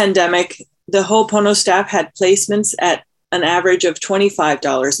pre-pandemic, the Ho'opono staff had placements at an average of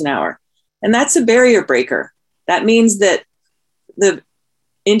 $25 an hour. And that's a barrier breaker. That means that the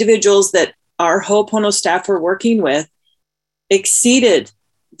individuals that our Ho'opono staff were working with exceeded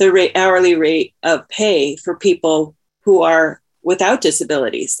the hourly rate of pay for people who are without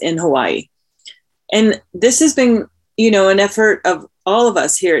disabilities in Hawaii. And this has been, an effort of all of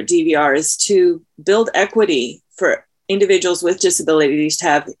us here at DVR, is to build equity for individuals with disabilities to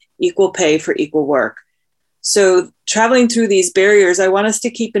have equal pay for equal work. So traveling through these barriers, I want us to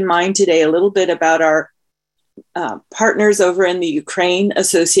keep in mind today a little bit about our partners over in the Ukraine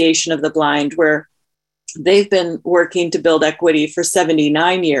Association of the Blind, where they've been working to build equity for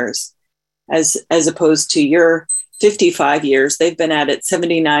 79 years, as opposed to your 55 years. They've been at it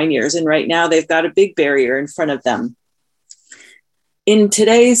 79 years, and right now they've got a big barrier in front of them. In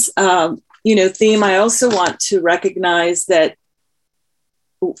today's theme, I also want to recognize that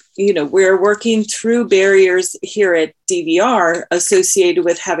we're working through barriers here at DVR associated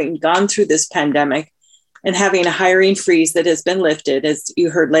with having gone through this pandemic and having a hiring freeze that has been lifted. As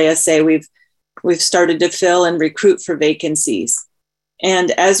you heard Leah say, we've started to fill and recruit for vacancies. And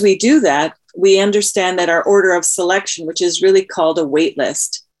as we do that, we understand that our order of selection, which is really called a wait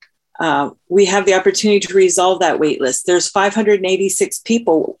list, we have the opportunity to resolve that wait list. There's 586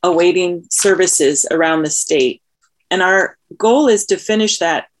 people awaiting services around the state. And our goal is to finish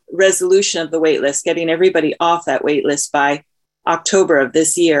that resolution of the wait list, getting everybody off that wait list by October of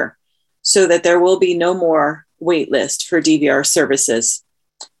this year, so that there will be no more wait list for DVR services.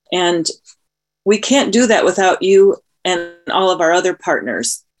 And we can't do that without you and all of our other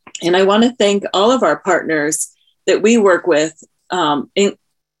partners. And I want to thank all of our partners that we work with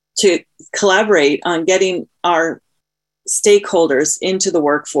to collaborate on getting our stakeholders into the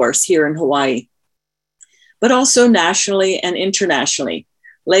workforce here in Hawaii, but also nationally and internationally.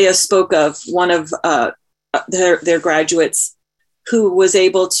 Leah spoke of one of their graduates who was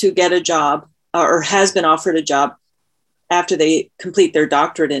able to get a job, or has been offered a job after they complete their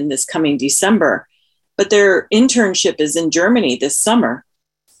doctorate in this coming December. But their internship is in Germany this summer,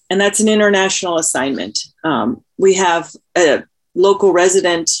 and that's an international assignment. We have a local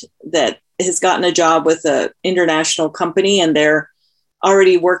resident that has gotten a job with an international company, and they're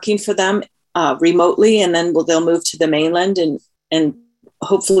already working for them remotely, and then they'll move to the mainland, and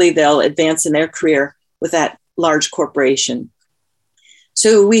hopefully they'll advance in their career with that large corporation.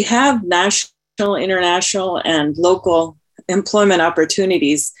 So we have national, international, and local employment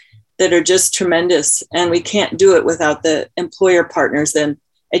opportunities that are just tremendous, and we can't do it without the employer partners and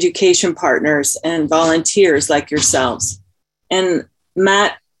education partners and volunteers like yourselves. And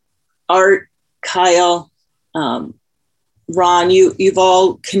Matt, Art, Kyle, Ron, you've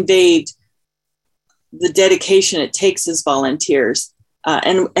all conveyed the dedication it takes as volunteers.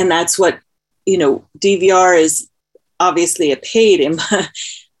 And that's what, DVR is obviously a paid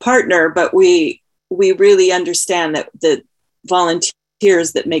partner, but we really understand that the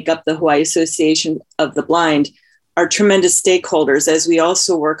volunteers that make up the Hawaii Association of the Blind are tremendous stakeholders, as we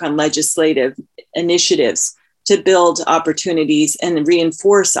also work on legislative initiatives to build opportunities and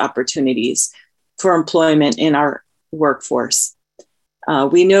reinforce opportunities for employment in our workforce.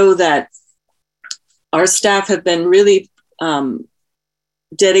 We know that our staff have been really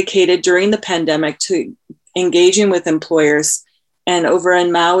dedicated during the pandemic to engaging with employers. And over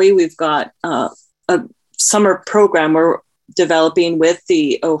in Maui, we've got a summer program we're developing with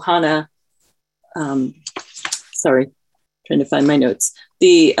the Ohana, trying to find my notes,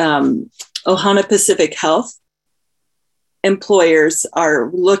 the Ohana Pacific Health. Employers are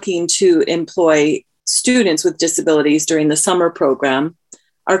looking to employ students with disabilities during the summer program.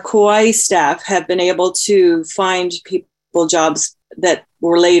 Our Kauai staff have been able to find people jobs that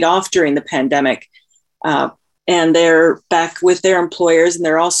were laid off during the pandemic, and they're back with their employers, and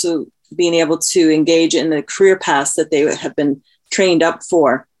they're also being able to engage in the career paths that they have been trained up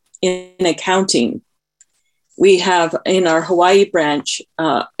for in accounting. We have in our Hawaii branch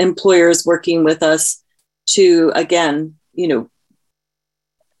employers working with us to, again,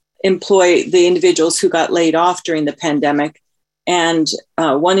 employ the individuals who got laid off during the pandemic. And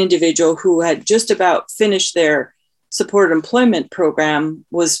one individual who had just about finished their supported employment program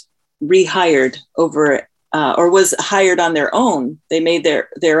was rehired over, or was hired on their own. They made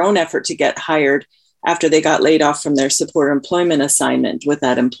their own effort to get hired after they got laid off from their supported employment assignment with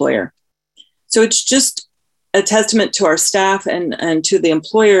that employer. So it's just a testament to our staff and to the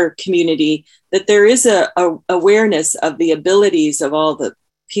employer community that there is a awareness of the abilities of all the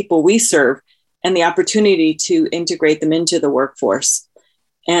people we serve and the opportunity to integrate them into the workforce.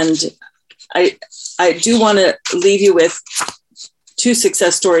 And I do want to leave you with 2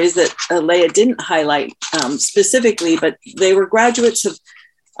 success stories that Leah didn't highlight specifically, but they were graduates of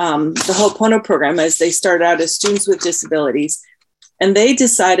the Ho'opono program as they started out as students with disabilities. And they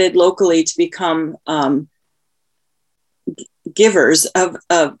decided locally to become givers of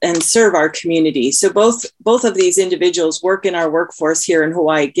and serve our community. So both of these individuals work in our workforce here in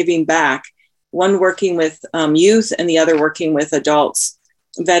Hawaii, giving back, one working with youth and the other working with adults,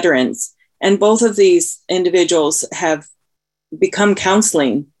 veterans. And both of these individuals have become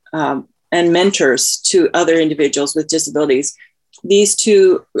counseling and mentors to other individuals with disabilities. These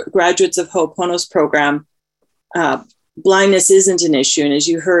 2 graduates of Ho'opono's program, blindness isn't an issue. And as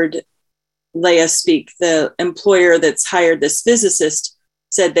you heard Leah speak, the employer that's hired this physicist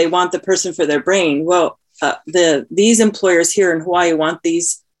said they want the person for their brain. Well, these employers here in Hawaii want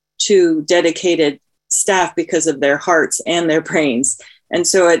these 2 dedicated staff because of their hearts and their brains. And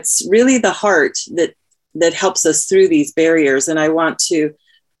so it's really the heart that helps us through these barriers. And I want to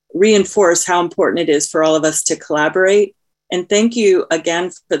reinforce how important it is for all of us to collaborate. And thank you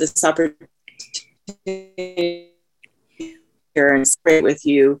again for this opportunity here and share with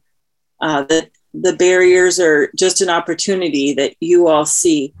you that the barriers are just an opportunity that you all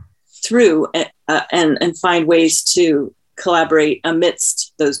see through and find ways to collaborate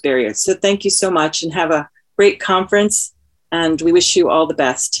amidst those barriers. So thank you so much and have a great conference. And we wish you all the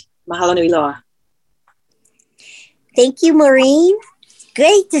best. Mahalo nui loa. Thank you, Maureen.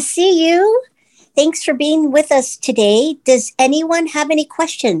 Great to see you. Thanks for being with us today. Does anyone have any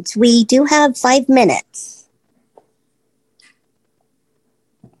questions? We do have 5 minutes.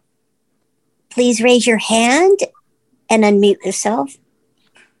 Please raise your hand and unmute yourself.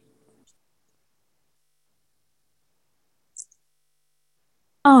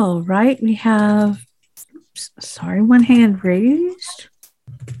 All right, we have, one hand raised.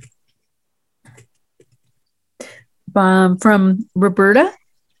 From Roberta,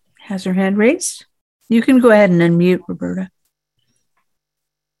 has her hand raised. You can go ahead and unmute, Roberta.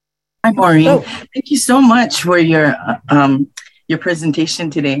 Hi, Maureen. Thank you so much for your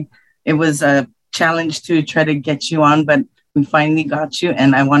presentation today. It was a challenge to try to get you on, but we finally got you.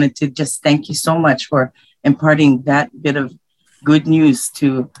 And I wanted to just thank you so much for imparting that bit of good news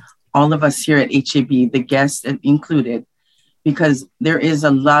to all of us here at HAB, the guests included, because there is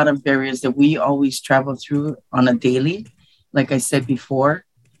a lot of barriers that we always travel through on a daily, like I said before.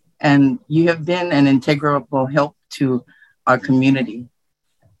 And you have been an integral help to our community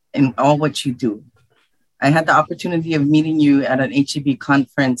in all what you do. I had the opportunity of meeting you at an HAB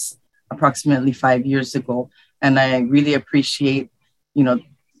conference approximately 5 years ago, and I really appreciate,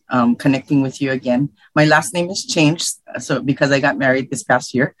 connecting with you again. My last name has changed, so because I got married this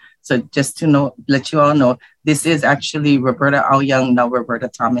past year. So just to let you all know, this is actually Roberta Aoyang, now Roberta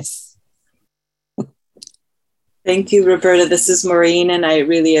Thomas. Thank you, Roberta. This is Maureen, and I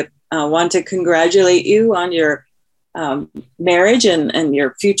really want to congratulate you on your marriage and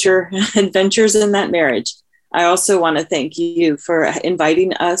your future adventures in that marriage. I also want to thank you for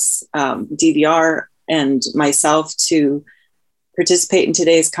inviting us, DVR and myself, to participate in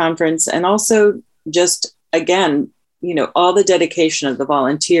today's conference, and also just, again, all the dedication of the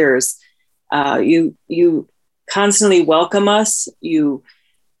volunteers. You constantly welcome us, you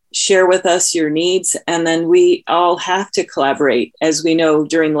share with us your needs, and then we all have to collaborate. As we know,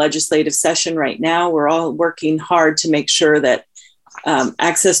 during legislative session right now, we're all working hard to make sure that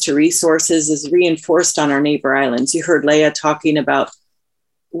access to resources is reinforced on our neighbor islands. You heard Leah talking about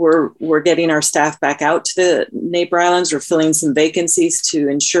we're getting our staff back out to the neighbor islands. We're filling some vacancies to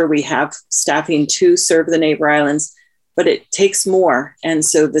ensure we have staffing to serve the neighbor islands, but it takes more. And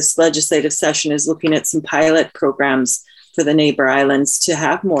so this legislative session is looking at some pilot programs for the neighbor islands to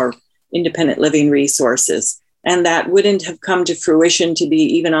have more independent living resources. And that wouldn't have come to fruition to be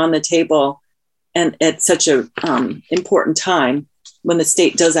even on the table and at such a important time when the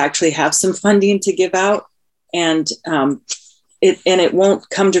state does actually have some funding to give out. And it won't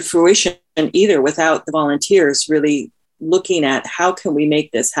come to fruition either without the volunteers really looking at how can we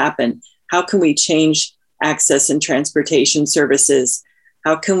make this happen? How can we change access and transportation services?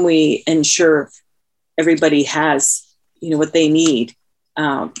 How can we ensure everybody has, what they need?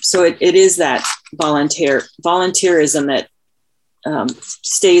 So it is that volunteerism that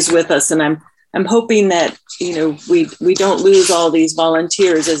stays with us. And I'm hoping that, we don't lose all these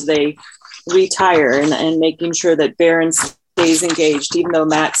volunteers as they retire, and making sure that Barron stays engaged, even though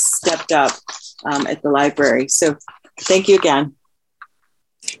Matt stepped up at the library. So thank you again.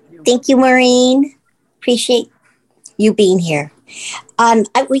 Thank you, Maureen. Appreciate you being here.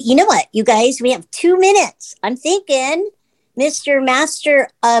 You know what, you guys, we have 2 minutes. I'm thinking, Mr. Master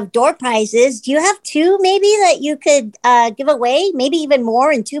of Door Prizes, do you have 2 maybe that you could give away? Maybe even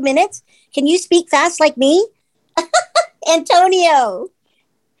more in 2 minutes? Can you speak fast like me? Antonio,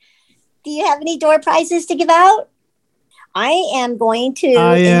 do you have any door prizes to give out? I am going to.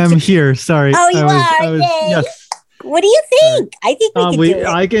 I am here. Sorry. Oh, you are. Yes. What do you think? I think we can do it.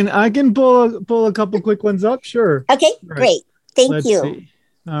 I can pull a couple quick ones up. Sure. Okay. Right. Great. Thank you. See.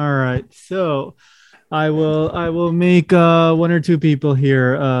 All right. So I will make 1 or 2 people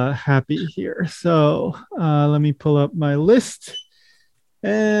here happy here. So let me pull up my list.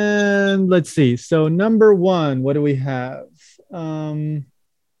 And let's see. So number 1, what do we have?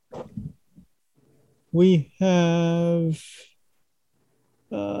 We have,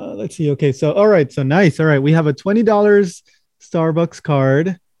 let's see. Okay. So, all right. So nice. All right. We have a $20 Starbucks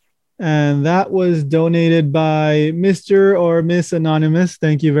card, and that was donated by Mr. or Miss Anonymous.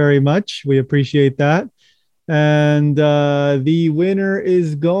 Thank you very much. We appreciate that. And the winner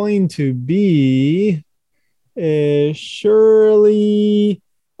is going to be Shirley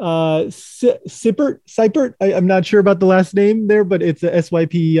Seipert. I'm not sure about the last name there, but it's a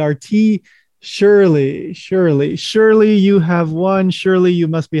Sypert. Shirley, you have won. Shirley, you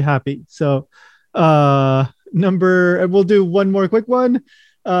must be happy. So we'll do one more quick one.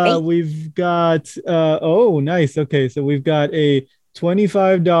 We've got nice. Okay, so we've got a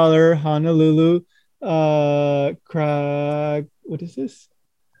 $25 Honolulu what is this?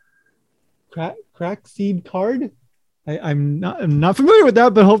 Crack seed card. I'm not familiar with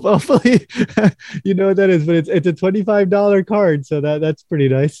that, but hopefully you know what that is. But it's a $25 card, so that's pretty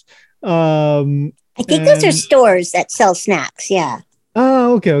nice. I think those are stores that sell snacks. Yeah.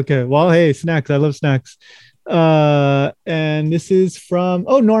 Oh, okay. Well, hey, snacks. I love snacks. And this is from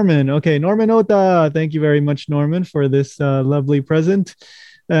Norman. Okay, Norman Ota. Thank you very much, Norman, for this lovely present.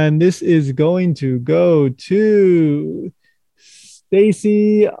 And this is going to go to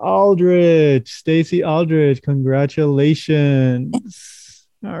Stacy Aldrich. Stacy Aldrich, congratulations.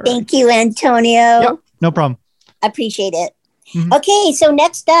 All right. Thank you, Antonio. Yep, no problem. I appreciate it. Mm-hmm. Okay, so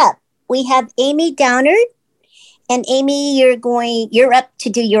next up, we have Amy Downard. And Amy, you're up to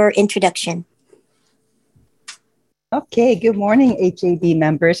do your introduction. Okay, good morning, HAB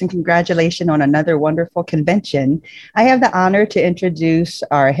members, and congratulations on another wonderful convention. I have the honor to introduce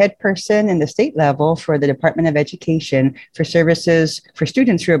our head person in the state level for the Department of Education for services for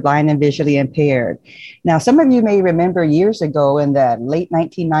students who are blind and visually impaired. Now, some of you may remember years ago in the late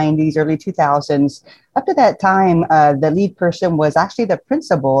 1990s, early 2000s, up to that time, the lead person was actually the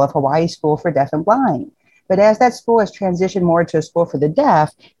principal of Hawaii School for Deaf and Blind. But as that school has transitioned more to a school for the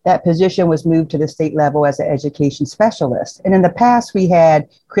deaf, that position was moved to the state level as an education specialist. And in the past, we had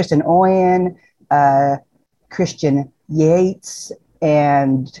Kristen Oyen, Christian Yates,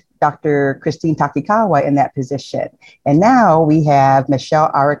 and Dr. Christine Takikawa in that position. And now we have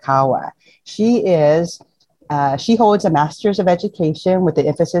Michelle Arakawa. She holds a Master's of Education with the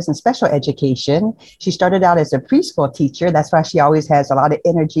emphasis in special education. She started out as a preschool teacher. That's why she always has a lot of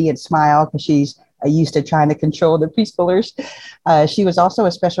energy and smile, because she's used to trying to control the preschoolers. She was also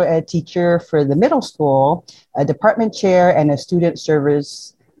a special ed teacher for the middle school, a department chair, and a student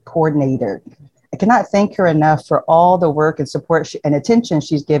service coordinator. I cannot thank her enough for all the work and support and attention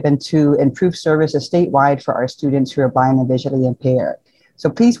she's given to improve services statewide for our students who are blind and visually impaired.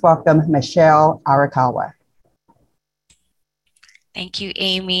 So please welcome Michelle Arakawa. Thank you,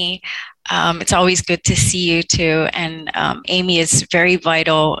 Amy. It's always good to see you too. And Amy is very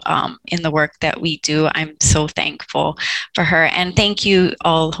vital in the work that we do. I'm so thankful for her. And thank you,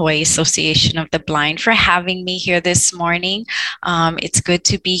 all Hawaii Association of the Blind, for having me here this morning. It's good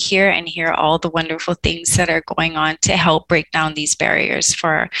to be here and hear all the wonderful things that are going on to help break down these barriers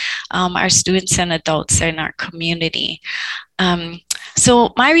for our students and adults in our community.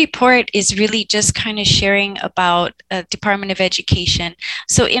 So my report is really just kind of sharing about Department of Education.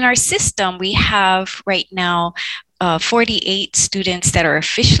 So in our system, we have right now 48 students that are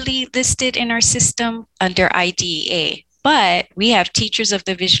officially listed in our system under IDEA. But we have teachers of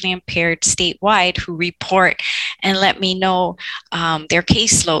the visually impaired statewide who report and let me know their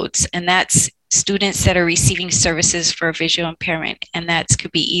caseloads. And that's students that are receiving services for visual impairment. And that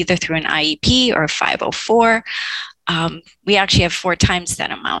could be either through an IEP or a 504. We actually have 4 times that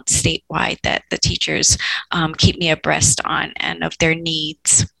amount statewide that the teachers keep me abreast on and of their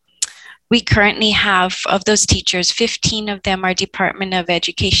needs. We currently have, of those teachers, 15 of them are Department of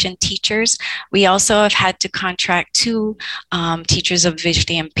Education teachers. We also have had to contract 2 teachers of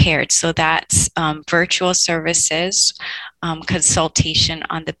visually impaired. So that's virtual services, consultation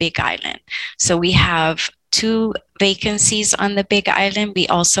on the Big Island. So we have 2 vacancies on the Big Island. We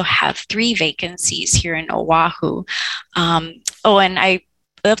also have 3 vacancies here in Oahu. And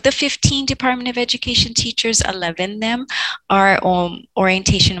of the 15 Department of Education teachers, 11 of them are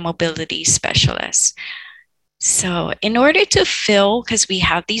orientation and mobility specialists. So in order to fill, because we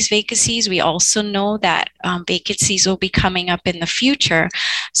have these vacancies, we also know that vacancies will be coming up in the future.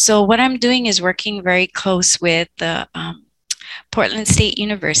 So what I'm doing is working very close with the Portland State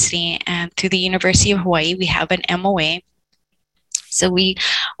University, and through the University of Hawaii, we have an MOA. So we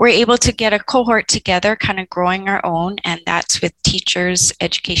were able to get a cohort together, kind of growing our own, and that's with teachers,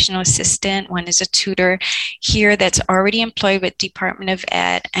 educational assistant, one is a tutor here that's already employed with Department of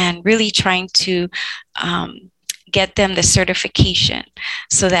Ed, and really trying to get them the certification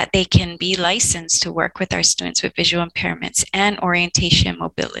so that they can be licensed to work with our students with visual impairments and orientation and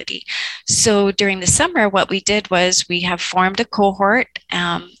mobility. So during the summer, what we did was we have formed a cohort.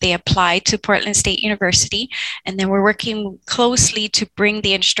 They applied to Portland State University, and then we're working closely to bring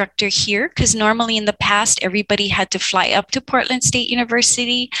the instructor here, because normally in the past, everybody had to fly up to Portland State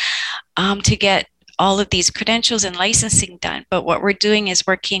University to get all of these credentials and licensing done. But what we're doing is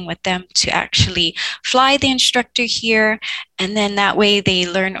working with them to actually fly the instructor here, and then that way they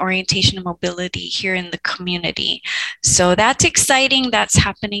learn orientation and mobility here in the community. So that's exciting. That's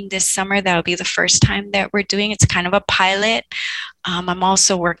happening this summer. That'll be the first time that we're doing. It's kind of a pilot. I'm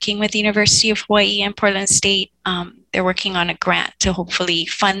also working with the University of Hawaii and Portland State. They're working on a grant to hopefully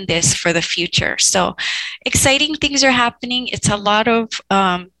fund this for the future. So exciting things are happening. It's a lot of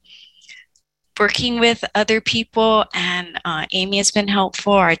working with other people, and Amy has been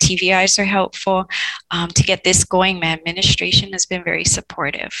helpful. Our TVIs are helpful to get this going. My administration has been very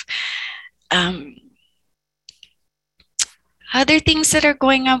supportive. Other things that are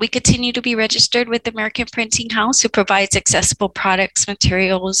going on, we continue to be registered with the American Printing House, who provides accessible products,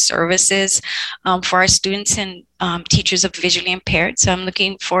 materials, services for our students and teachers of visually impaired. So I'm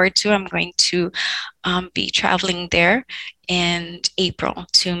looking forward to, I'm going to be traveling there in April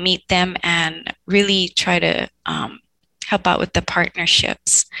to meet them and really try to help out with the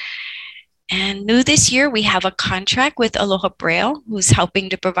partnerships. And new this year, we have a contract with Aloha Braille, who's helping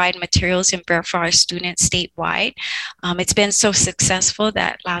to provide materials in Braille for our students statewide. It's been so successful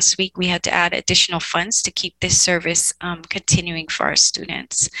that last week we had to add additional funds to keep this service continuing for our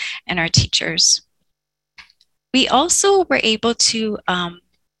students and our teachers. We also were able to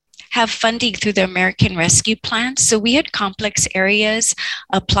have funding through the American Rescue Plan. So we had complex areas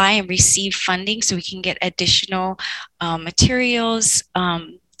apply and receive funding so we can get additional materials,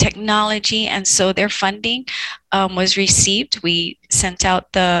 technology, and so their funding was received. We sent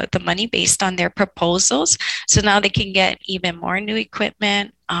out the money based on their proposals. So now they can get even more new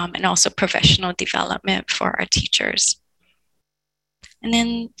equipment and also professional development for our teachers. And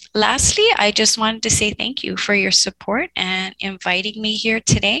then lastly, I just wanted to say thank you for your support and inviting me here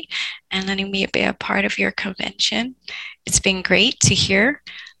today and letting me be a part of your convention. It's been great to hear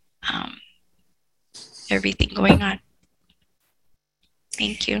everything going on.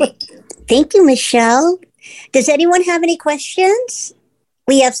 Thank you. Thank you, Michelle. Does anyone have any questions?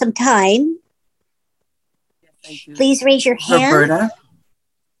 We have some time. Please raise your hand. Roberta.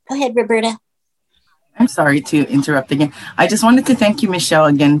 Go ahead, Roberta. I'm sorry to interrupt again. I just wanted to thank you, Michelle,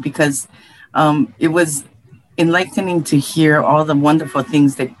 again, because it was enlightening to hear all the wonderful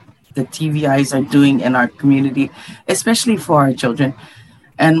things that the TVIs are doing in our community, especially for our children.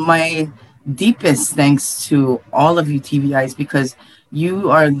 And my deepest thanks to all of you TVIs, because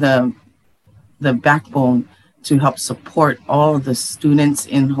you are the backbone to help support all of the students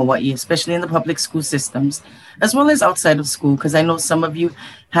in Hawaii, especially in the public school systems, as well as outside of school, because I know some of you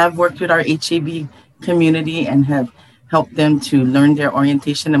have worked with our HAB community and have helped them to learn their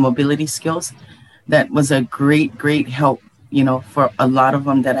orientation and mobility skills. That was a great, great help, you know, for a lot of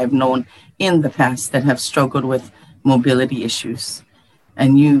them that I've known in the past that have struggled with mobility issues.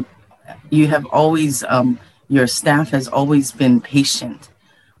 And you have always, your staff has always been patient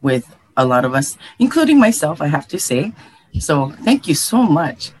with a lot of us, including myself, I have to say. So thank you so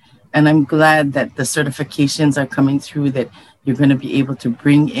much. And I'm glad that the certifications are coming through, that you're going to be able to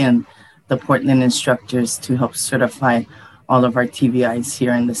bring in the Portland instructors to help certify all of our TVIs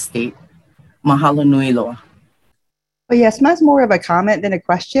here in the state. Mahalo nui loa. Well, yes, mine's more of a comment than a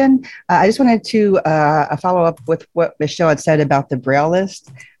question. I just wanted to follow up with what Michelle had said about the Braille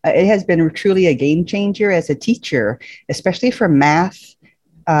list. It has been truly a game changer as a teacher, especially for math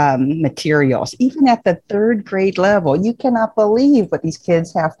materials. Even at the 3rd grade level, you cannot believe what these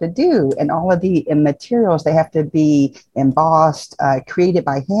kids have to do. And all of the materials, they have to be embossed, created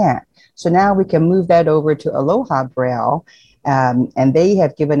by hand. So now we can move that over to Aloha Braille. And they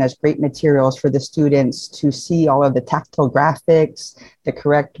have given us great materials for the students to see all of the tactile graphics, the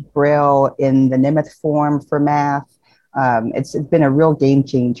correct Braille in the Nemeth form for math. It's been a real game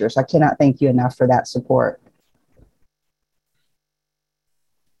changer. So I cannot thank you enough for that support.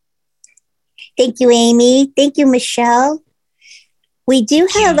 Thank you, Amy. Thank you, Michelle. We do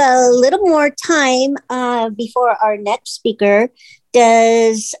have a little more time before our next speaker.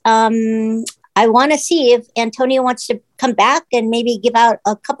 I want to see if Antonio wants to come back and maybe give out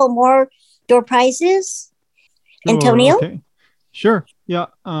a couple more door prizes. Sure, Antonio? Okay. Sure. Yeah.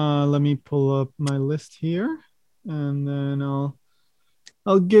 Let me pull up my list here, and then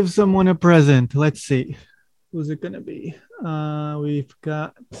I'll give someone a present. Let's see. Who's it going to be? We've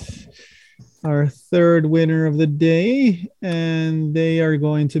got our third winner of the day, and they are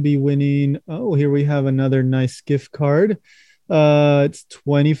going to be winning. Oh, here we have another nice gift card. It's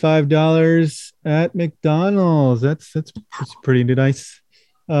 $25 at McDonald's. That's pretty nice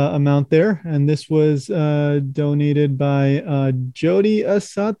amount there. And this was donated by Jody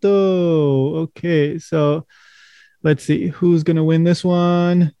Asato. Okay, so let's see who's gonna win this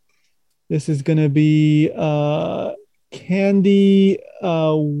one. This is gonna be Candy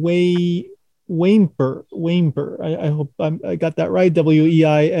Weimper. I hope I got that right.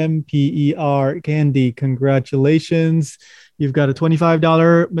 Weimper. Candy. Congratulations. You've got a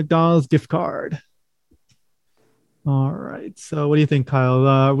 $25 McDonald's gift card. All right. So what do you think, Kyle?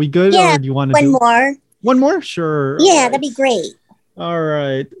 Are we good? Yeah, or do you want to one do more? One more? Sure. Yeah, All right. that'd be great. All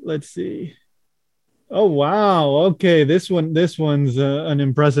right. Let's see. Oh, wow. Okay. This one's an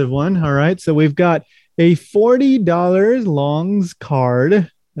impressive one. All right. So we've got a $40 Longs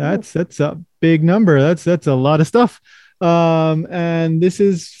card. That's a big number. That's a lot of stuff. And this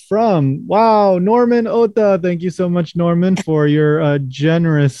is from, wow, Norman Ota. Thank you so much, Norman, for your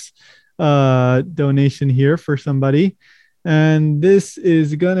generous donation here for somebody. And this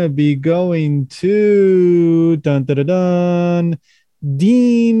is gonna be going to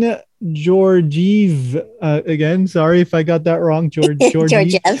Dean Georgiev. Again, sorry if I got that wrong.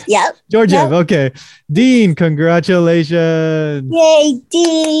 Georgiev. Yep. Georgiev. Okay. Dean, congratulations. Yay,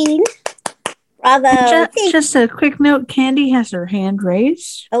 Dean. Bravo. Just a quick note, Candy has her hand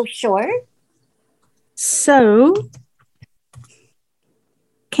raised. Oh, sure. So,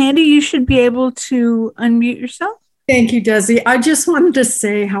 Candy, you should be able to unmute yourself. Thank you, Desi. I just wanted to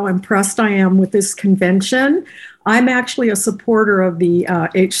say how impressed I am with this convention. I'm actually a supporter of the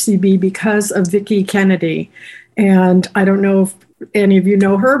HCB because of Vicki Kennedy. And I don't know if any of you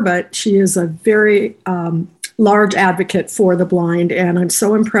know her, but she is a very large advocate for the blind. And I'm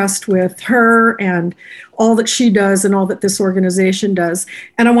so impressed with her and all that she does and all that this organization does.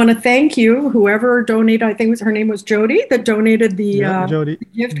 And I want to thank you, whoever donated, I think her name was Jody, that donated the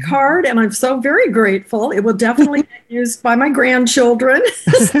gift card. And I'm so very grateful. It will definitely get used by my grandchildren.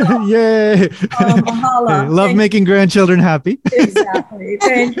 So, yay. Mahalo. Love making grandchildren happy. Exactly.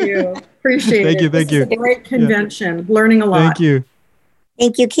 Thank you. Appreciate it. Thank you. This is a great convention. Learning a lot. Thank you.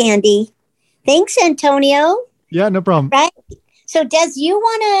 Thank you, Candy. Thanks, Antonio. Yeah, no problem. Right. So, Des, you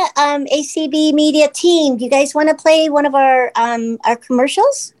want to ACB Media Team? Do you guys want to play one of our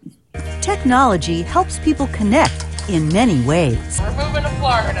commercials? Technology helps people connect in many ways. We're moving to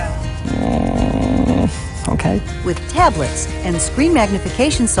Florida. Okay. With tablets and screen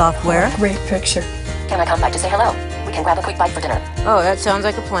magnification software. Great picture. Can I come by to say hello? We can grab a quick bite for dinner. Oh, that sounds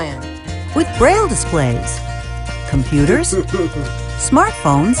like a plan. With braille displays, computers,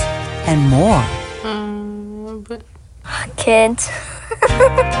 smartphones, and more. Kids.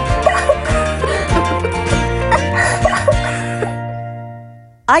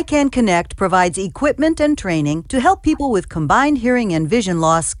 iCan Connect provides equipment and training to help people with combined hearing and vision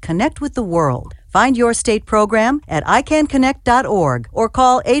loss connect with the world. Find your state program at icanconnect.org or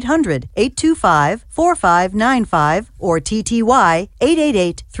call 800-825-4595 or TTY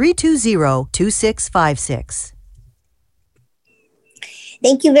 888-320-2656.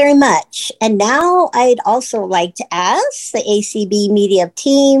 Thank you very much. And now I'd also like to ask the ACB Media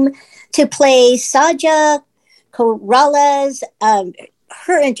Team to play Saja Corrala's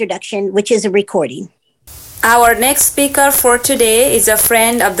her introduction, which is a recording. Our next speaker for today is a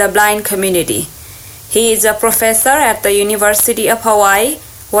friend of the blind community. He is a professor at the University of Hawaii,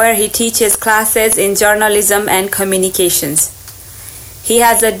 where he teaches classes in journalism and communications. He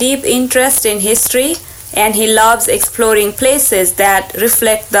has a deep interest in history, and he loves exploring places that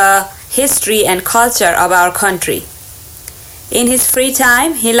reflect the history and culture of our country. In his free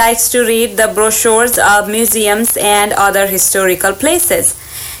time, he likes to read the brochures of museums and other historical places.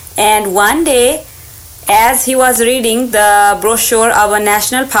 And one day, As he was reading the brochure of a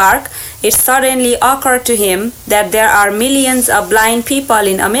national park, it suddenly occurred to him that there are millions of blind people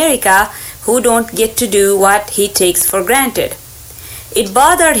in America who don't get to do what he takes for granted. It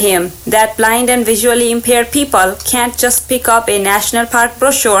bothered him that blind and visually impaired people can't just pick up a national park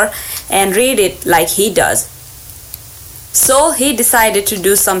brochure and read it like he does. So he decided to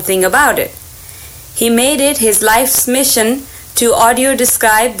do something about it. He made it his life's mission to audio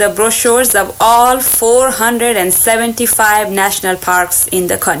describe the brochures of all 475 national parks in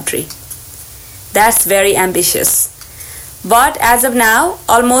the country. That's very ambitious. But as of now,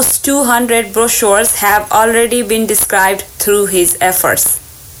 almost 200 brochures have already been described through his efforts.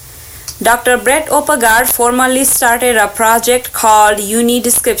 Dr. Brett Oppegaard formally started a project called UNI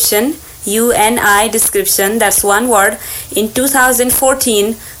Description, UNI Description, that's one word, in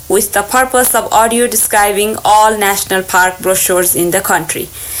 2014 with the purpose of audio describing all national park brochures in the country.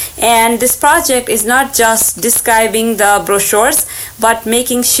 And this project is not just describing the brochures, but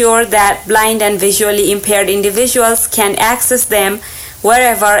making sure that blind and visually impaired individuals can access them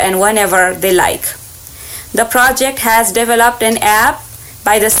wherever and whenever they like. The project has developed an app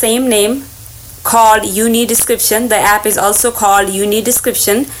by the same name called UNI Description. The app is also called UNI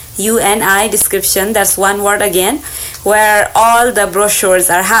Description, UNI Description, that's one word again, where all the brochures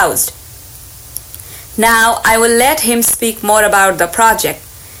are housed. Now I will let him speak more about the project.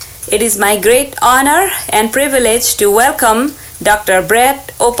 It is my great honor and privilege to welcome Dr.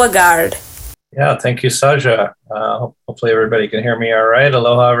 Brett Oppegaard. Yeah, thank you, Saja. Hopefully everybody can hear me all right.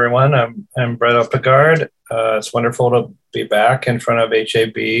 Aloha, everyone. I'm Brett Oppegaard. It's wonderful to be back in front of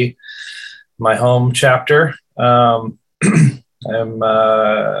HAB, my home chapter. I'm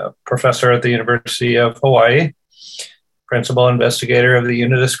a professor at the University of Hawaii, principal investigator of the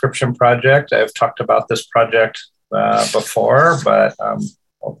UNI Description Project. I've talked about this project before, but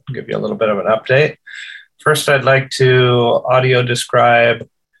I'll give you a little bit of an update. First, I'd like to audio describe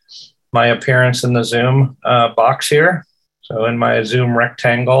my appearance in the Zoom box here. So in my Zoom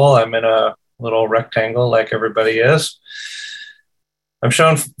rectangle, I'm in a little rectangle like everybody is. I'm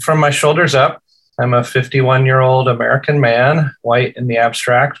shown from my shoulders up. I'm a 51-year-old American man, white in the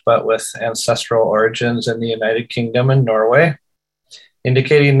abstract, but with ancestral origins in the United Kingdom and Norway.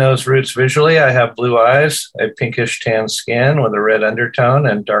 Indicating those roots visually, I have blue eyes, a pinkish tan skin with a red undertone,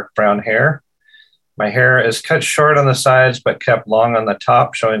 and dark brown hair. My hair is cut short on the sides, but kept long on the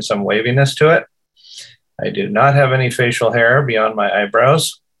top, showing some waviness to it. I do not have any facial hair beyond my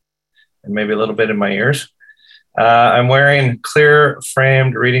eyebrows, and maybe a little bit in my ears. I'm wearing clear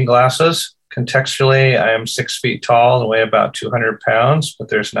framed reading glasses. Contextually, I am 6 feet tall and weigh about 200 pounds, but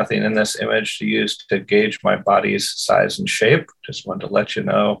there's nothing in this image to use to gauge my body's size and shape. Just wanted to let you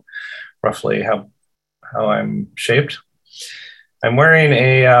know roughly how I'm shaped. I'm wearing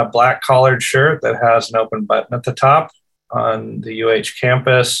a black collared shirt that has an open button at the top. On the UH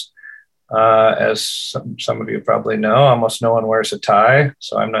campus, as some of you probably know, almost no one wears a tie,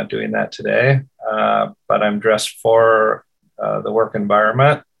 so I'm not doing that today, but I'm dressed for the work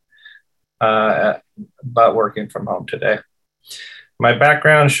environment. But working from home today. My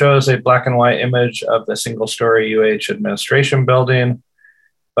background shows a black and white image of the single-story UH administration building,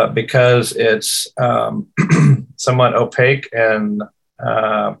 but because it's somewhat opaque and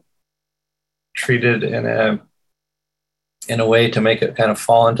treated in a way to make it kind of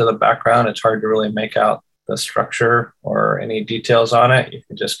fall into the background, it's hard to really make out the structure or any details on it. You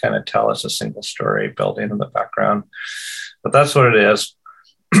can just kind of tell it's a single-story building in the background, but that's what it is.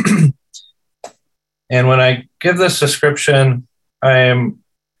 And when I give this description, I am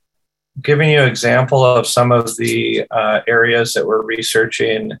giving you an example of some of the areas that we're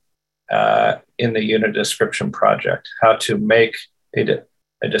researching in the UNI Description Project, how to make a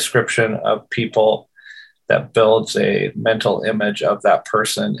description of people that builds a mental image of that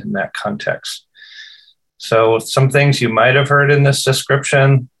person in that context. So some things you might have heard in this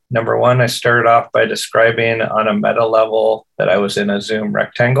description. Number one, I started off by describing on a meta level that I was in a Zoom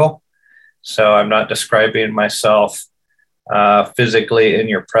rectangle. So I'm not describing myself physically in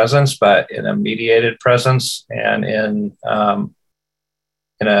your presence, but in a mediated presence and in a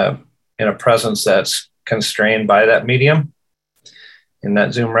presence that's constrained by that medium. In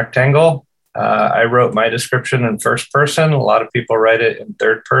that Zoom rectangle, I wrote my description in first person. A lot of people write it in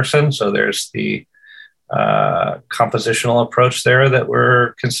third person. So there's the compositional approach there that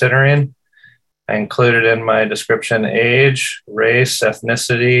we're considering. I included in my description age, race,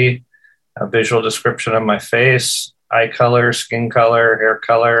 ethnicity, a visual description of my face, eye color, skin color,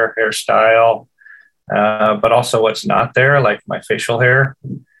 hairstyle, but also what's not there, like my facial hair.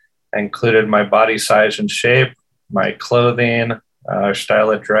 I included my body size and shape, my clothing,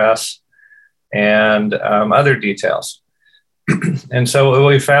 style of dress, and other details. And so what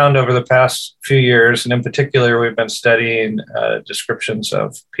we found over the past few years, and in particular, we've been studying descriptions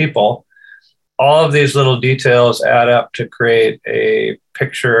of people. All of these little details add up to create a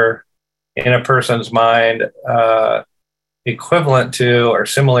picture in a person's mind equivalent to or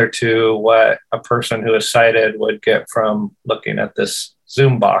similar to what a person who is sighted would get from looking at this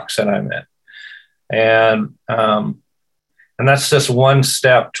Zoom box that I'm in. And that's just one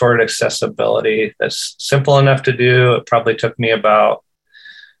step toward accessibility. That's simple enough to do. It probably took me about,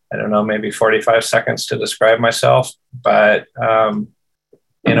 I don't know, maybe 45 seconds to describe myself, but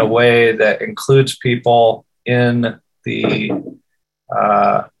in a way that includes people in the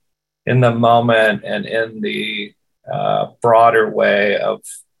moment and in the broader way of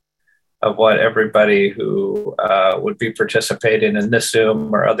what everybody who would be participating in this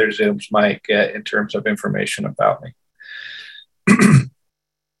Zoom or other Zooms might get in terms of information about me.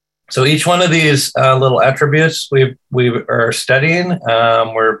 So each one of these little attributes we are studying,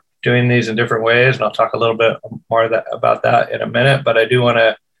 we're doing these in different ways, and I'll talk a little bit more about that in a minute, but I do want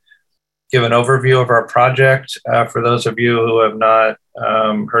to give an overview of our project for those of you who have not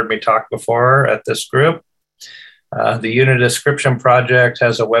heard me talk before at this group. The Unidescription Project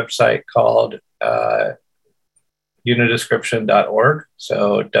has a website called unidescription.org,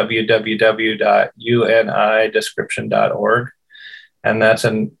 so www.unidescription.org. And that's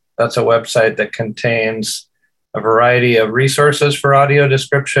a website that contains a variety of resources for audio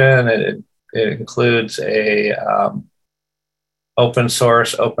description. It includes a open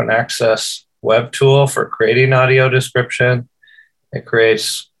source, open access web tool for creating audio description. It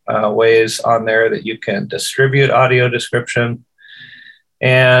creates ways on there that you can distribute audio description.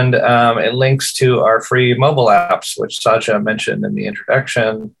 And it links to our free mobile apps, which Saja mentioned in the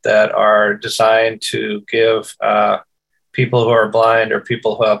introduction, that are designed to give people who are blind or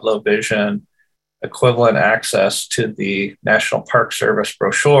people who have low vision equivalent access to the National Park Service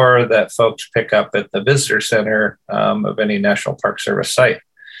brochure that folks pick up at the visitor center of any National Park Service site.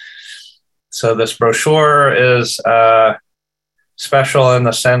 So this brochure is special in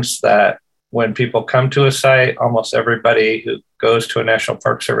the sense that when people come to a site, almost everybody who goes to a National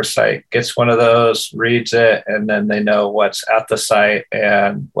Park Service site gets one of those, reads it, and then they know what's at the site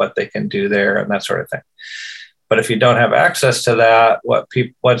and what they can do there and that sort of thing. But if you don't have access to that, what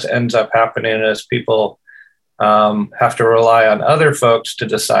ends up happening is people have to rely on other folks to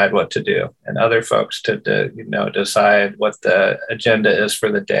decide what to do, and other folks to decide what the agenda is for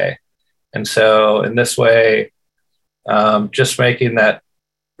the day. And so in this way, just making that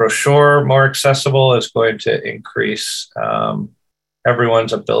brochure more accessible is going to increase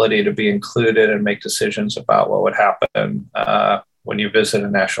everyone's ability to be included and make decisions about what would happen when you visit a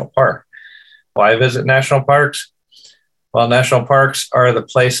national park. Why visit national parks? Well, national parks are the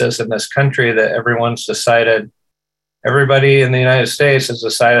places in this country that everybody in the United States has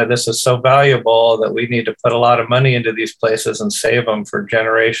decided this is so valuable that we need to put a lot of money into these places and save them for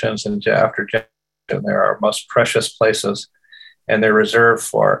generations and after generations. They're our most precious places, and they're reserved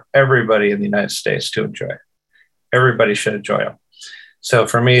for everybody in the United States to enjoy. Everybody should enjoy them. So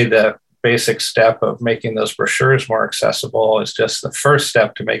for me, the basic step of making those brochures more accessible is just the first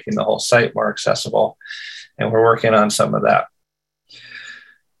step to making the whole site more accessible. And we're working on some of that.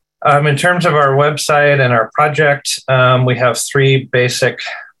 In terms of our website and our project, we have three basic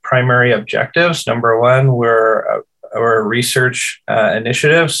primary objectives. Number one, we're a research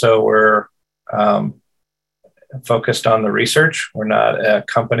initiative. So we're focused on the research. We're not a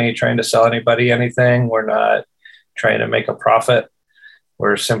company trying to sell anybody anything. We're not trying to make a profit.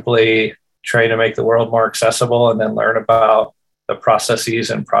 We're simply trying to make the world more accessible and then learn about the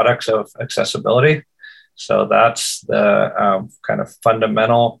processes and products of accessibility. So that's the kind of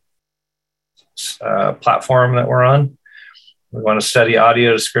fundamental platform that we're on. We want to study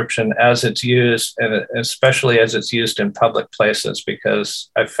audio description as it's used, and especially as it's used in public places, because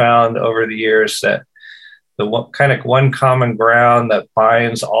I've found over the years that the one common ground that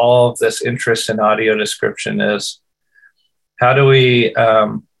binds all of this interest in audio description is how do we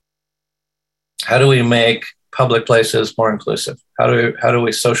make public places more inclusive? How do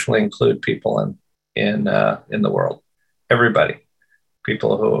we socially include people in the world? Everybody,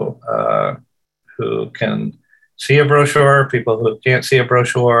 people who can see a brochure, people who can't see a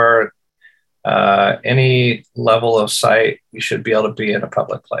brochure, any level of sight, you should be able to be in a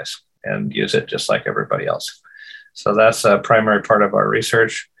public place and use it just like everybody else. So that's a primary part of our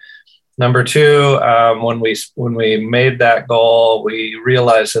research. Number two, when we made that goal, we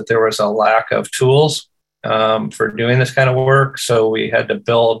realized that there was a lack of tools for doing this kind of work. So we had to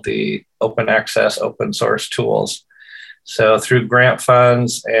build the open access, open source tools So through grant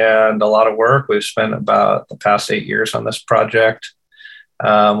funds and a lot of work, we've spent about the past 8 years on this project.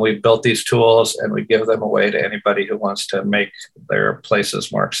 We've built these tools and we give them away to anybody who wants to make their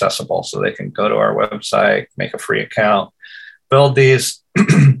places more accessible. So they can go to our website, make a free account, build these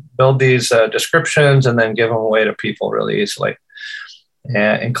descriptions, and then give them away to people really easily,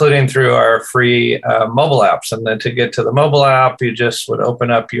 including through our free mobile apps. And then to get to the mobile app, you just would open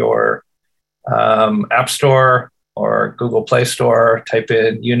up your App Store or Google Play Store, type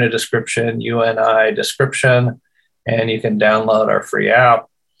in Unidescription, UNI description, and you can download our free app.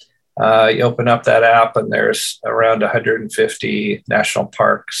 You open up that app and there's around 150 national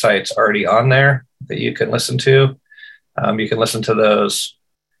park sites already on there that you can listen to. You can listen to those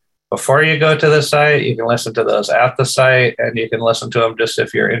before you go to the site, you can listen to those at the site, and you can listen to them just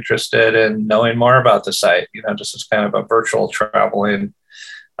if you're interested in knowing more about the site, just as kind of a virtual traveling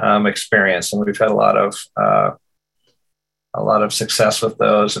experience. And we've had a lot of success with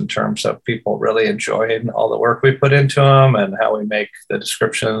those in terms of people really enjoying all the work we put into them and how we make the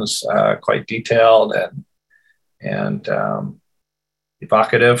descriptions quite detailed and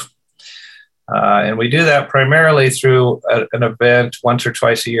evocative. And we do that primarily through an event once or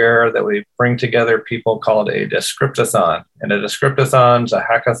twice a year that we bring together people called a Descriptathon. And a Descriptathon is a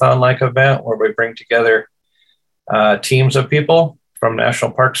hackathon-like event where we bring together teams of people from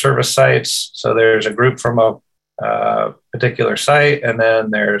National Park Service sites. So there's a group from a particular site, and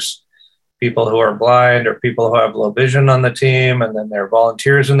then there's people who are blind or people who have low vision on the team, and then there are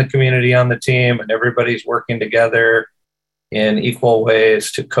volunteers in the community on the team, and everybody's working together in equal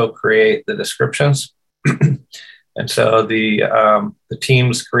ways to co-create the descriptions. And so the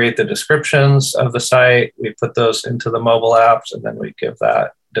teams create the descriptions of the site, we put those into the mobile apps, and then we give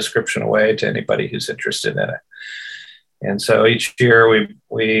that description away to anybody who's interested in it. And so each year we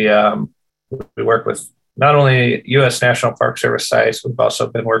work with not only U.S. National Park Service sites, we've also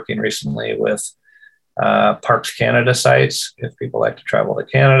been working recently with Parks Canada sites. If people like to travel to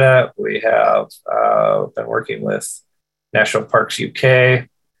Canada, we have been working with National Parks UK,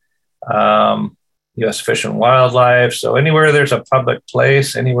 U.S. Fish and Wildlife. So anywhere there's a public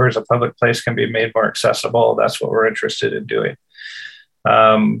place, anywhere a public place can be made more accessible, that's what we're interested in doing.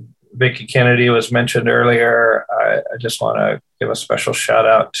 Vicki Kennedy was mentioned earlier. I just want to give a special shout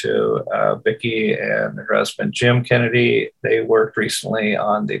out to Vicki and her husband, Jim Kennedy. They worked recently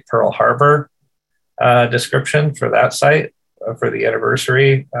on the Pearl Harbor description for that site for the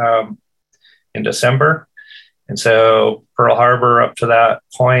anniversary in December. And so Pearl Harbor up to that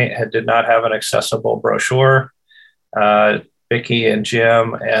point did not have an accessible brochure. Vicki and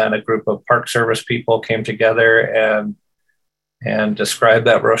Jim and a group of Park Service people came together and described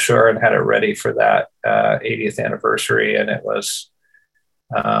that brochure and had it ready for that 80th anniversary. And it was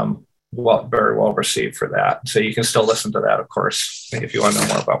very well received for that. So you can still listen to that, of course, if you want to know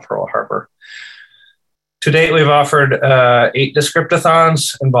more about Pearl Harbor. To date, we've offered 8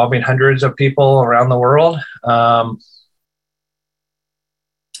 Descriptathons involving hundreds of people around the world. We'll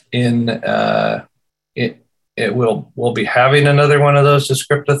be having another one of those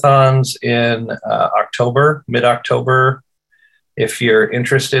Descriptathons in October, mid-October. If you're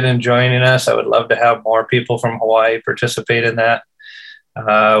interested in joining us, I would love to have more people from Hawaii participate in that.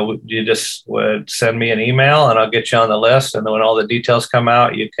 You just would send me an email and I'll get you on the list. And then when all the details come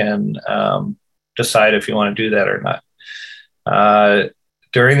out, you can decide if you want to do that or not.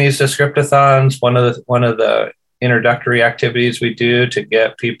 During these Descriptathons, one of the introductory activities we do to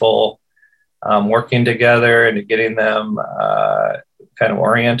get people working together and getting them kind of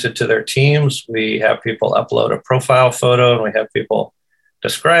oriented to their teams, we have people upload a profile photo and we have people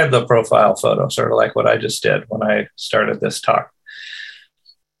describe the profile photo, sort of like what I just did when I started this talk.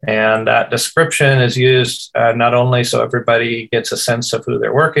 And that description is used not only so everybody gets a sense of who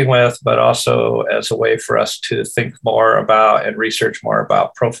they're working with, but also as a way for us to think more about and research more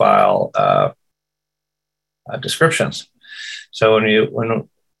about profile descriptions. So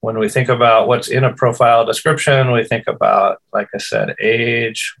when we think about what's in a profile description, we think about, like I said,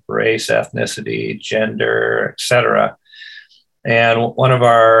 age, race, ethnicity, gender, etc. And one of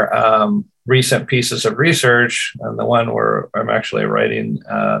our recent pieces of research, and the one I'm actually writing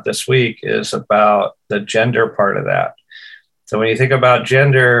this week, is about the gender part of that. So when you think about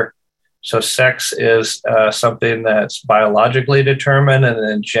gender, so sex is something that's biologically determined, and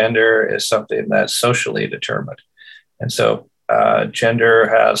then gender is something that's socially determined. And so gender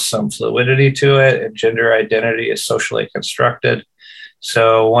has some fluidity to it, and gender identity is socially constructed.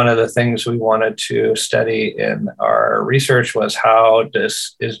 So one of the things we wanted to study in our research was how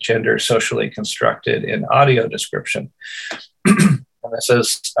is gender socially constructed in audio description. And this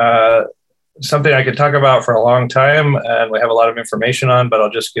is something I could talk about for a long time, and we have a lot of information on, but I'll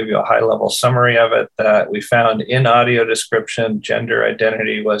just give you a high-level summary of it, that we found in audio description, gender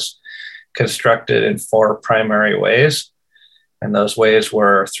identity was constructed in 4 primary ways. And those ways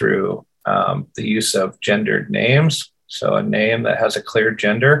were through the use of gendered names. So a name that has a clear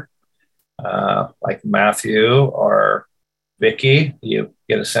gender, like Matthew or Vicky, you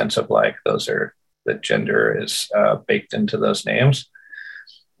get a sense of like the gender is baked into those names.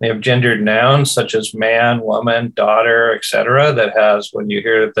 They have gendered nouns such as man, woman, daughter, etc. That has, when you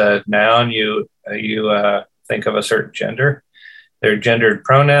hear the noun, you think of a certain gender. There are gendered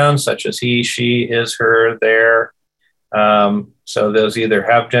pronouns such as he, she, his, her, their. So those either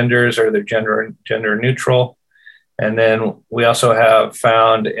have genders or they're gender neutral. And then we also have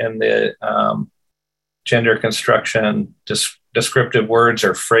found in the gender construction descriptive words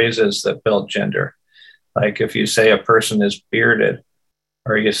or phrases that build gender. Like if you say a person is bearded,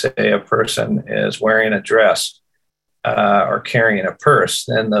 or you say a person is wearing a dress or carrying a purse,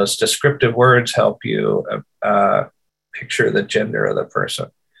 then those descriptive words help you picture the gender of the person.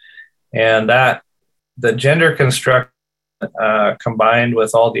 And that the gender construction combined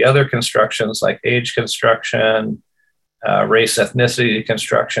with all the other constructions like age construction, race, ethnicity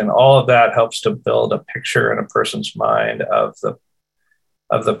construction, all of that helps to build a picture in a person's mind of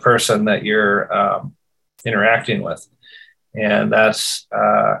the person that you're interacting with. And that's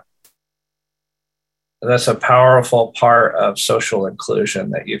a powerful part of social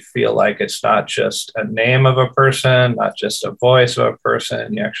inclusion, that you feel like it's not just a name of a person, not just a voice of a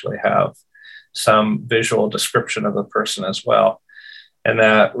person. You actually have some visual description of the person as well. And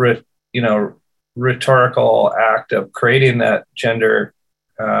that, rhetorical act of creating that gender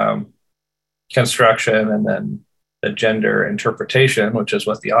construction and then the gender interpretation, which is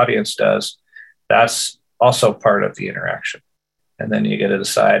what the audience does, that's also part of the interaction. And then you get to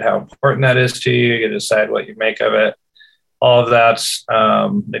decide how important that is to you. You get to decide what you make of it. All of that's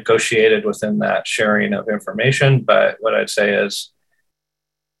negotiated within that sharing of information. But what I'd say is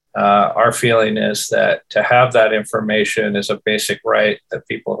our feeling is that to have that information is a basic right, that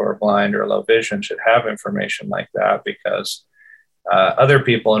people who are blind or low vision should have information like that, because other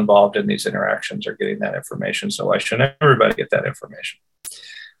people involved in these interactions are getting that information. So why shouldn't everybody get that information?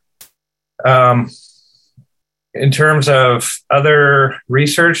 In terms of other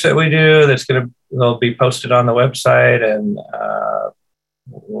research that we do, will be posted on the website, and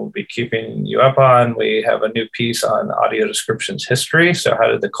we'll be keeping you up on. We have a new piece on audio description's history. So how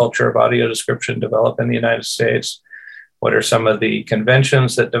did the culture of audio description develop in the United States? What are some of the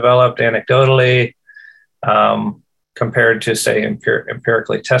conventions that developed anecdotally compared to, say,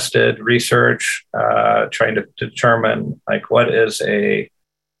 empirically tested research, trying to determine like what is a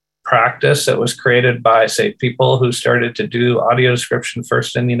practice that was created by, say, people who started to do audio description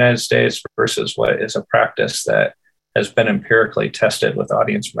first in the United States versus what is a practice that has been empirically tested with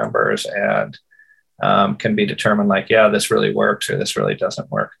audience members and can be determined like, yeah, this really works or this really doesn't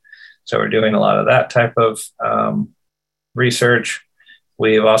work. So we're doing a lot of that type of research.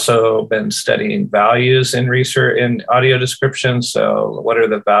 We've also been studying values in research in audio description. So what are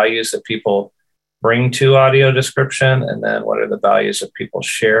the values that people bring to audio description, and then what are the values that people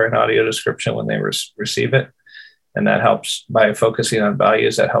share in audio description when they receive it? And that helps, by focusing on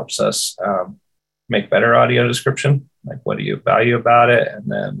values, that helps us make better audio description. Like, what do you value about it?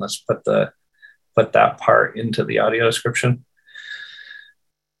 And then let's put that part into the audio description.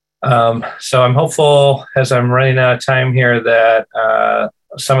 So I'm hopeful, as I'm running out of time here, that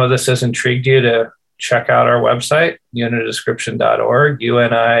some of this has intrigued you to check out our website, unidescription.org,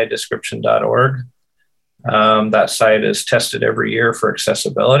 unidescription.org. That site is tested every year for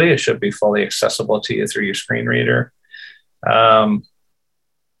accessibility. It should be fully accessible to you through your screen reader.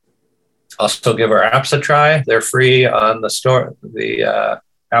 Also give our apps a try. They're free on the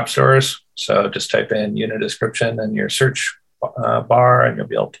app stores. So just type in Unidescription in your search bar and you'll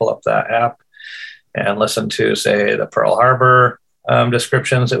be able to pull up that app and listen to, say, the Pearl Harbor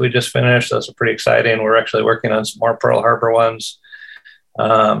descriptions that we just finished. Those are pretty exciting. We're actually working on some more Pearl Harbor ones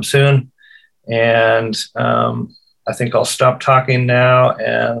soon. And I think I'll stop talking now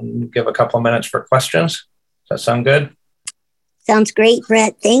and give a couple minutes for questions. Does that sound good? Sounds great,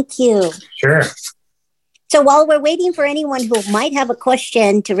 Brett. Thank you. Sure. So while we're waiting for anyone who might have a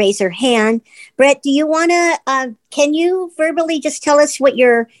question to raise their hand, Brett, do you want to, can you verbally just tell us what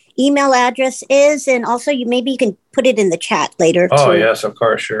your email address is? And also maybe you can put it in the chat later. Oh, yes, of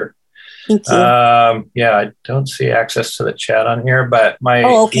course. Sure. Thank you. Yeah, I don't see access to the chat on here, but my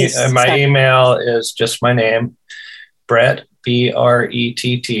email is just my name, Brett,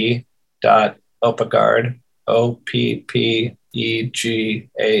 BRETT, .Oppegard, OPPEGARD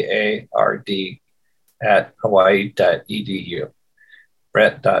brett.egaard@hawaii.edu.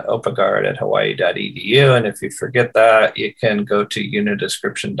 brett.opagard@hawaii.edu. And if you forget that, you can go to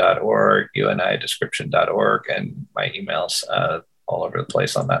unidescription.org, unidescription.org, and my email's all over the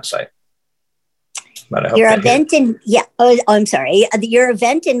place on that site. But I hope your event I'm sorry. Your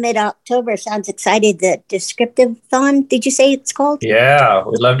event in mid-October sounds excited. The Descriptive-thon, did you say it's called? Yeah,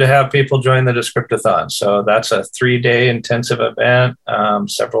 we'd love to have people join the Descriptive-thon. So that's a 3-day intensive event.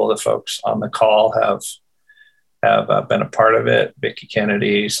 Several of the folks on the call have been a part of it. Vicki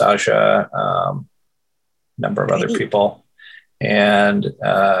Kennedy, Sasha, number of other people. And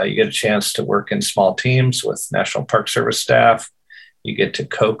you get a chance to work in small teams with National Park Service staff. You get to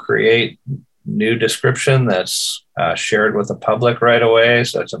co-create new description that's shared with the public right away.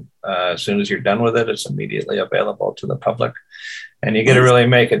 So it's as soon as you're done with it, it's immediately available to the public. And you get to really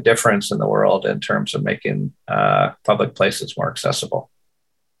make a difference in the world in terms of making public places more accessible.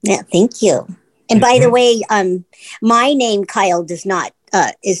 Yeah, thank you. And by the way, my name, Kyle, is not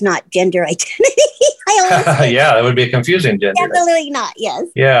gender identity. Yeah, that would be a confusing gender. Definitely not. Yes.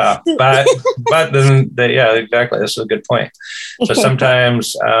 Yeah, but then yeah, exactly. This is a good point. So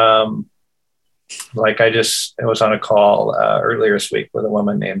sometimes, like I was on a call earlier this week with a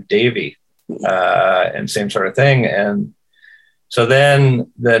woman named Davy, and same sort of thing. And so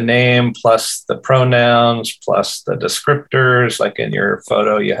then the name plus the pronouns plus the descriptors, like in your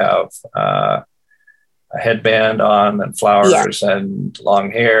photo, you have a headband on and flowers and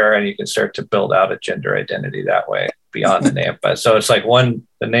long hair, and you can start to build out a gender identity that way beyond the name. But so it's like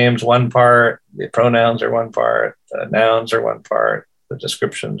the name's one part, the pronouns are one part, the nouns are one part, the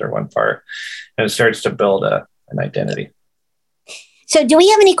descriptions are one part, and it starts to build an identity. So do we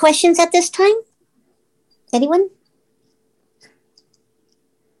have any questions at this time? Anyone?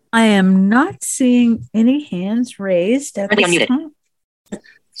 I am not seeing any hands raised at this time.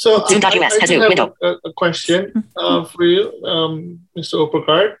 So I has have window. a question for you, Mr.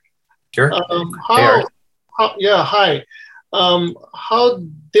 Opagard. Sure. Hi. How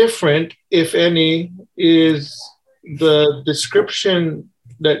different, if any, is the description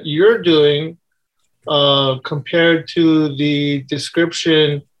that you're doing compared to the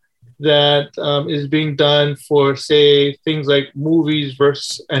description that is being done for, say, things like movies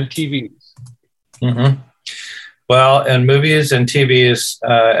and TVs? Mm-hmm. Well, in movies and TVs,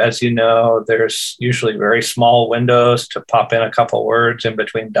 as you know, there's usually very small windows to pop in a couple words in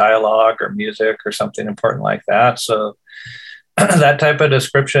between dialogue or music or something important like that. So that type of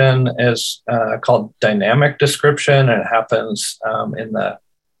description is called dynamic description, and it happens in the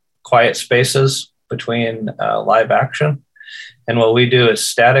quiet spaces between live action. And what we do is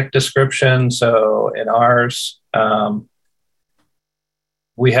static description. So in ours,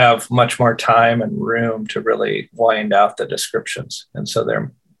 we have much more time and room to really wind out the descriptions. And so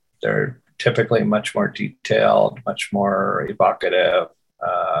they're typically much more detailed, much more evocative,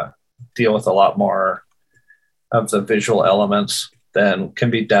 deal with a lot more of the visual elements than can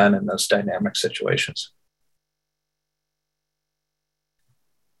be done in those dynamic situations.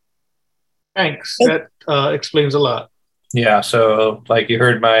 Thanks. That explains a lot. Yeah. So like you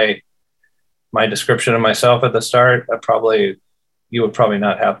heard my description of myself at the start, you would probably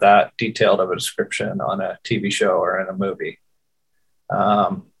not have that detailed of a description on a TV show or in a movie.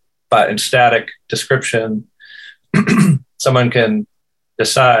 But in static description, someone can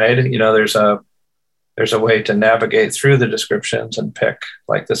decide, there's a way to navigate through the descriptions and pick,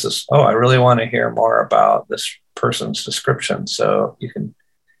 like, I really want to hear more about this person's description. So you can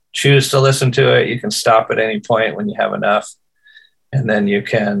choose to listen to it. You can stop at any point when you have enough, and then you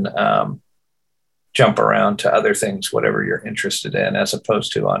can jump around to other things, whatever you're interested in, as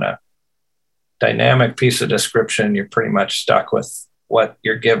opposed to on a dynamic piece of description, you're pretty much stuck with what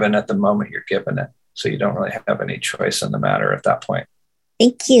you're given at the moment you're given it. So you don't really have any choice in the matter at that point.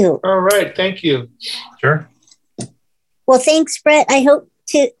 Thank you. All right. Thank you. Sure. Well, thanks, Brett. I hope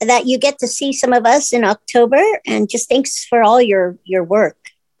that you get to see some of us in October, and just thanks for all your work.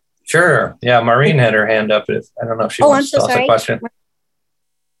 Sure. Yeah. Maureen had her hand up. I don't know if she wants to ask a question.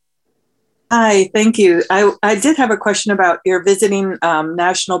 Hi, thank you. I did have a question about your visiting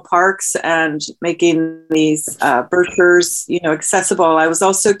national parks and making these brochures, accessible. I was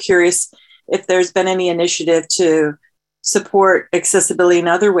also curious if there's been any initiative to support accessibility in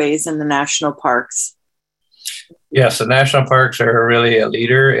other ways in the national parks. Yes, the national parks are really a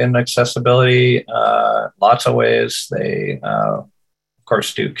leader in accessibility, lots of ways. They, of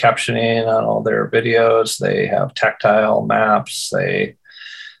course, do captioning on all their videos. They have tactile maps. They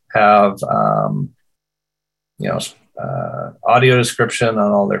have audio description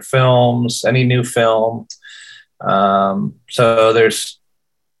on all their films. Any new film So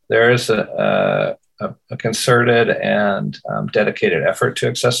there is a concerted and dedicated effort to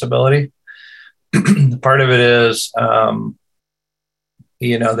accessibility. Part of it is,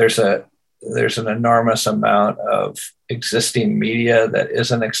 there's an enormous amount of existing media that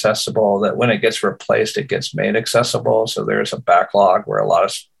isn't accessible, that when it gets replaced, it gets made accessible. So there's a backlog where a lot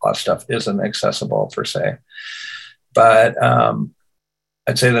of stuff isn't accessible per se. But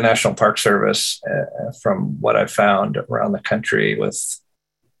I'd say the National Park Service, from what I've found around the country with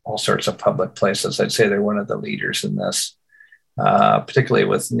all sorts of public places, I'd say they're one of the leaders in this, particularly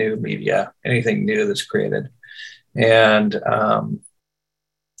with new media, anything new that's created. And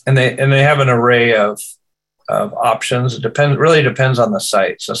they have an array of options. It really depends on the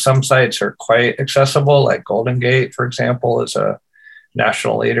site. So some sites are quite accessible, like Golden Gate, for example, is a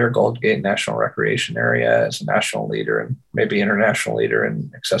national leader. Golden Gate National Recreation Area is a national leader and maybe international leader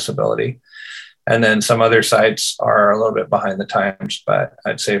in accessibility. And then some other sites are a little bit behind the times, but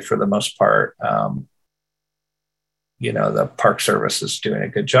I'd say for the most part, the Park Service is doing a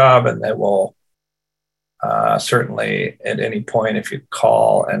good job, and they will certainly at any point, if you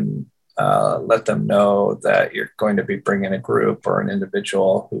call and let them know that you're going to be bringing a group or an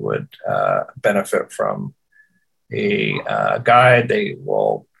individual who would benefit from a guide, they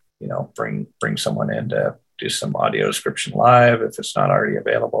will, bring someone in to do some audio description live if it's not already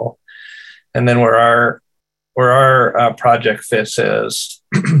available. And then where our project fits is,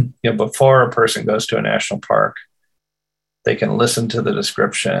 before a person goes to a national park, they can listen to the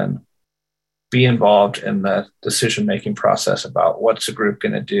description, be involved in the decision-making process about what's the group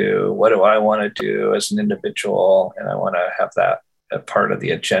going to do, what do I want to do as an individual, and I want to have that a part of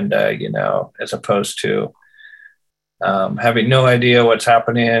the agenda, as opposed to having no idea what's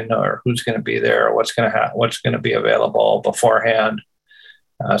happening or who's going to be there or what's going to be available beforehand.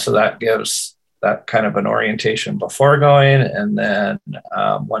 So that gives that kind of an orientation before going, and then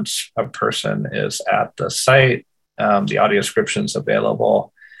once a person is at the site, the audio description is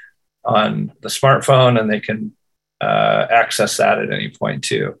available on the smartphone, and they can access that at any point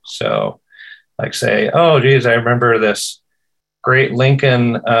too. So like say, oh geez, I remember this great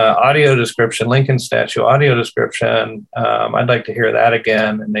Lincoln audio description, Lincoln statue audio description. I'd like to hear that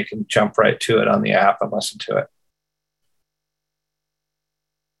again, and they can jump right to it on the app and listen to it.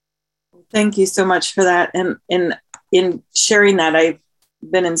 Thank you so much for that. And in sharing that, I've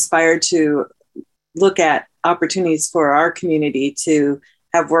been inspired to look at opportunities for our community to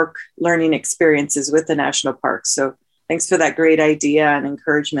have work learning experiences with the national parks. So thanks for that great idea and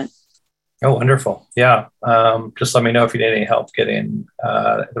encouragement. Oh, wonderful. Yeah. Just let me know if you need any help getting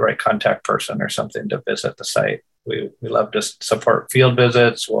the right contact person or something to visit the site. We love to support field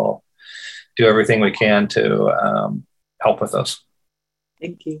visits. We'll do everything we can to help with those.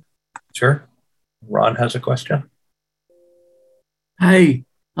 Thank you. Sure. Ron has a question. Hi.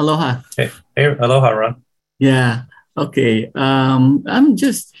 Aloha. Hey, aloha, Ron. Yeah. Okay. I'm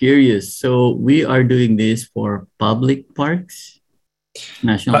just curious. So we are doing this for public parks,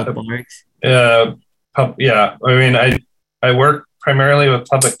 national parks. Yeah. I mean, I work primarily with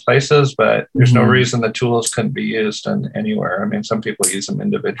public places, but there's no reason the tools couldn't be used anywhere. I mean, some people use them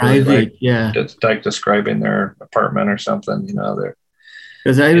individually, Private, yeah. Just like describing their apartment or something.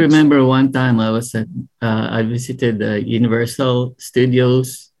 Because I remember one time I visited the Universal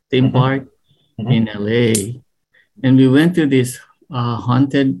Studios theme park in LA, and we went to this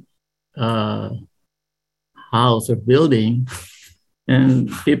haunted house or building,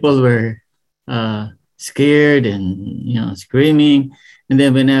 and people were scared and screaming. And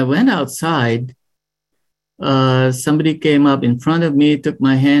then when I went outside, somebody came up in front of me, took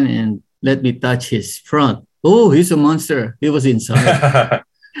my hand, and let me touch his front. Oh, he's a monster. He was inside.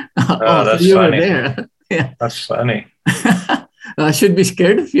 That's you funny. Were there. Yeah. That's funny. I should be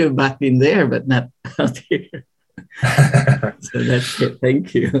scared of you back in there, but not out here. So that's it.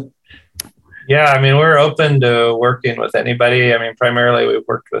 Thank you. Yeah, I mean, we're open to working with anybody. I mean, primarily we've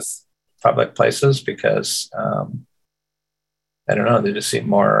worked with public places because, I don't know, they just seem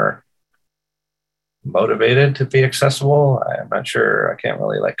more motivated to be accessible. I'm not sure. I can't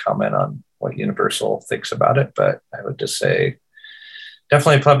really comment on what Universal thinks about it, but I would just say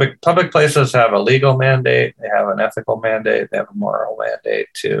definitely public places have a legal mandate, they have an ethical mandate, they have a moral mandate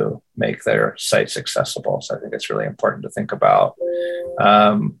to make their sites accessible. So I think it's really important to think about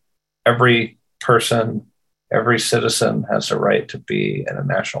every person, every citizen has a right to be in a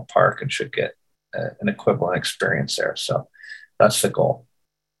national park and should get an equivalent experience there. So that's the goal.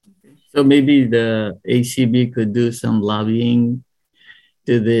 So maybe the ACB could do some lobbying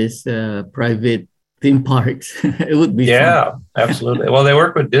to this private theme parks. It would be fun. Absolutely. Well, they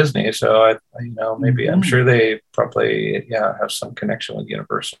work with Disney, so maybe I'm sure they probably have some connection with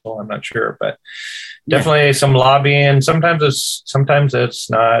Universal. I'm not sure, but definitely some lobbying. Sometimes it's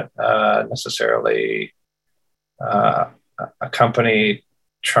not necessarily a company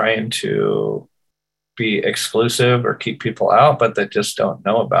trying to be exclusive or keep people out, but they just don't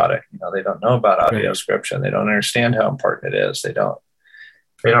know about it. They don't know about audio description. They don't understand how important it is. They don't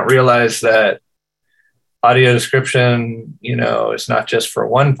realize that audio description, is not just for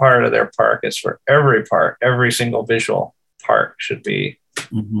one part of their park, it's for every part. Every single visual part should be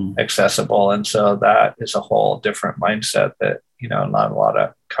accessible. And so that is a whole different mindset that, not a lot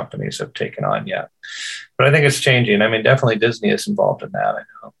of companies have taken on yet. But I think it's changing. I mean, definitely Disney is involved in that.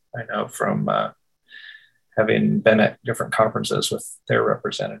 I know from having been at different conferences with their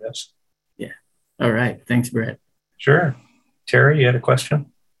representatives. Yeah. All right. Thanks, Brett. Sure. Terry, you had a question?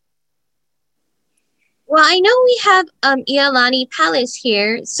 Well, I know we have Iolani Palace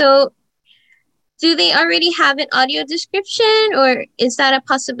here. So do they already have an audio description, or is that a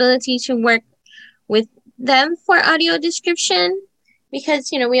possibility to work with them for audio description? Because,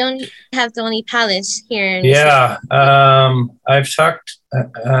 we only have the only palace here. I've talked,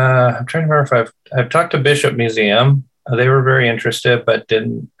 I'm trying to remember if I've talked to Bishop Museum. They were very interested, but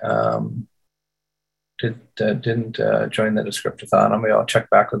didn't join the Descriptathon. Maybe I'll check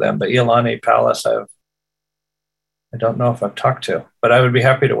back with them. But Iolani Palace, I don't know if I've talked to, but I would be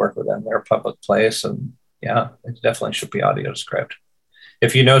happy to work with them. They're a public place, and it definitely should be audio described.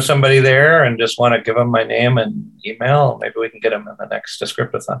 If you know somebody there and just want to give them my name and email, maybe we can get them in the next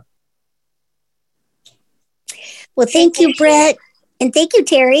Descriptathon. Well, thank you, Brett. And thank you,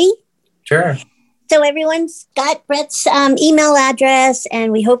 Terry. Sure. So everyone's got Brett's email address,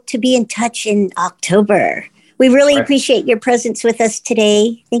 and we hope to be in touch in October. We really appreciate your presence with us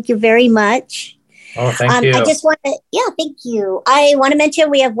today. Thank you very much. Oh, thank you. I just want to, thank you. I want to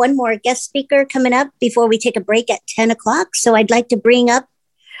mention we have one more guest speaker coming up before we take a break at 10 o'clock. So I'd like to bring up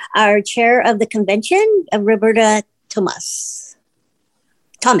our chair of the convention, Roberta Thomas.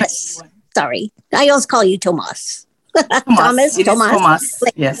 Sorry. I always call you Tomas. Thomas.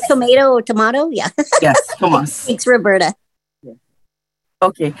 Like yes. Tomato or tomato? Yeah. Yes, Tomas. Thanks, Roberta.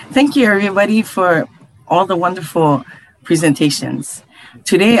 Okay. Thank you, everybody, for all the wonderful presentations.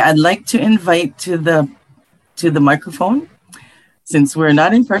 Today, I'd like to invite to the microphone, since we're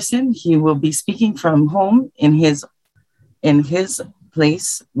not in person, he will be speaking from home in his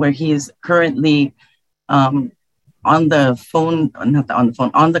place where he is currently on the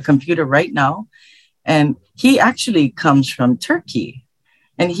computer right now. And he actually comes from Turkey,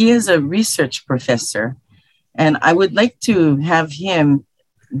 and he is a research professor. And I would like to have him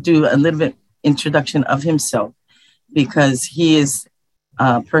do a little bit introduction of himself, because he is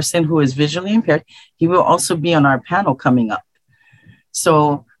a person who is visually impaired. He will also be on our panel coming up.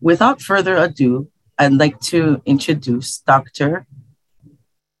 So without further ado, I'd like to introduce Dr.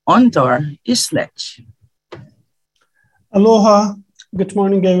 Ondor Islec. Aloha. Good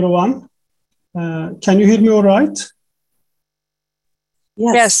morning, everyone. Can you hear me all right?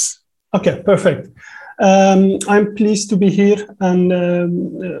 Yes. Okay, perfect. I'm pleased to be here, and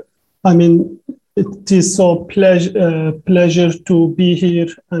it is so pleasure to be here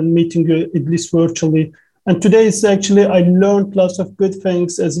and meeting you at least virtually. And today is actually, I learned lots of good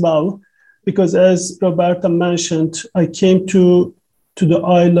things as well, because as Roberta mentioned, I came to the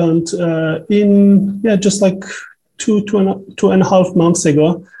island just like two and a half months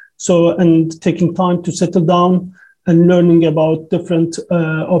ago. So, and taking time to settle down and learning about different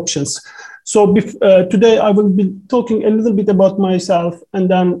options. So today I will be talking a little bit about myself, and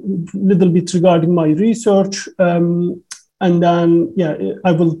then a little bit regarding my research. And then,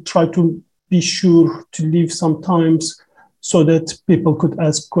 I will try to be sure to leave some times so that people could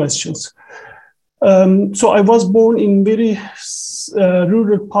ask questions. So I was born in very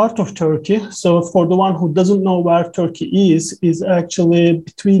rural part of Turkey. So for the one who doesn't know where Turkey is actually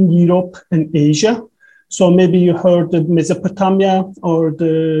between Europe and Asia. So maybe you heard of Mesopotamia or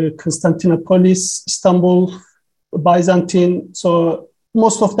the Constantinopolis, Istanbul, Byzantine. So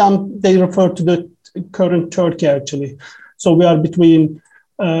most of them, they refer to the current Turkey actually. So we are between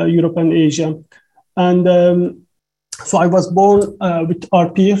Europe and Asia. And so I was born with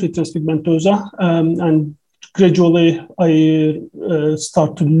RP, retinitis pigmentosa, and gradually I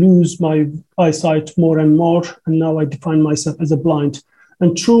start to lose my eyesight more and more. And now I define myself as a blind.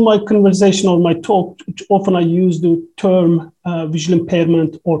 And through my conversation or my talk, often I use the term visual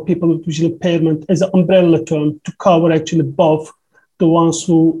impairment or people with visual impairment as an umbrella term to cover actually both the ones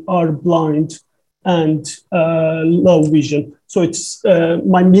who are blind and low vision. So it's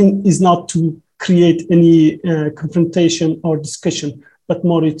my mean is not to create any confrontation or discussion, but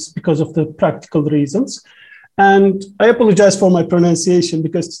more it's because of the practical reasons. And I apologize for my pronunciation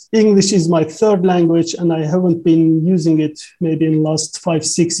because English is my third language and I haven't been using it maybe in the last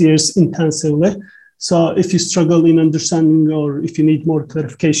 5-6 years intensively. So if you struggle in understanding or if you need more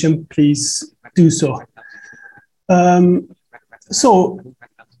clarification, please do so. So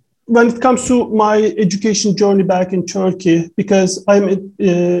when it comes to my education journey back in Turkey, because I'm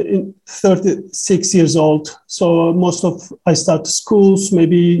 36 years old, so I started schools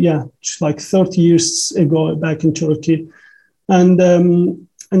maybe like 30 years ago back in Turkey, and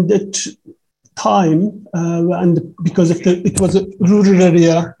that time and because of it was a rural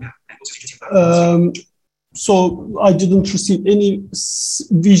area, so I didn't receive any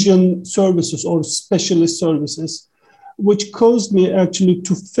vision services or specialist services, which caused me actually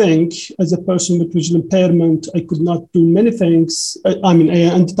to think as a person with visual impairment, I could not do many things. I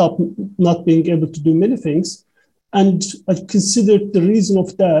ended up not being able to do many things. And I considered the reason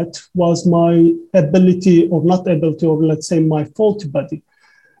of that was my ability or not ability, or let's say my faulty body.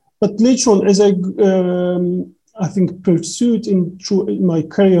 But later on, as I think pursued through my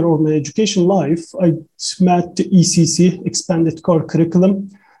career or my education life, I met the ECC, Expanded Core Curriculum.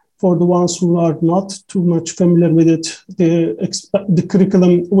 For the ones who are not too much familiar with it, the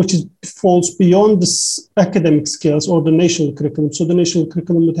curriculum, which falls beyond the academic skills or the national curriculum. So the national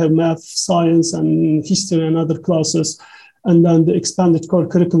curriculum would have math, science, and history and other classes. And then the expanded core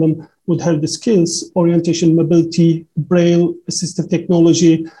curriculum would have the skills, orientation, mobility, braille, assistive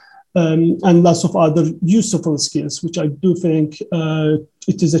technology, and lots of other useful skills, which I do think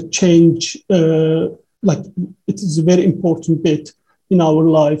it is a change, it is a very important bit in our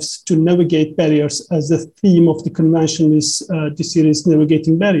lives to navigate barriers, as the theme of the convention is this series,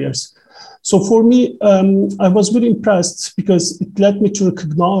 Navigating Barriers. So for me, I was very impressed because it led me to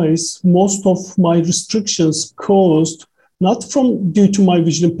recognize most of my restrictions caused not due to my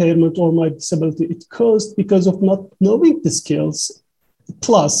vision impairment or my disability, it caused because of not knowing the skills,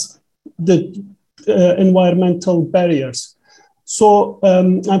 plus the environmental barriers. So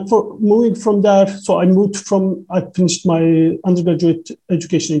moving from there, I finished my undergraduate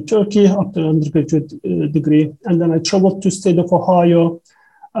education in Turkey after undergraduate degree. And then I traveled to the state of Ohio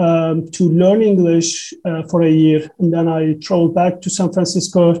to learn English for a year. And then I traveled back to San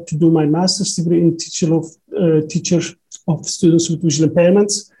Francisco to do my master's degree in teacher of students with visual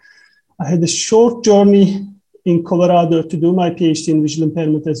impairments. I had a short journey in Colorado to do my PhD in visual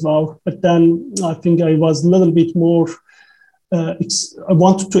impairment as well. But then I think I was a little bit more I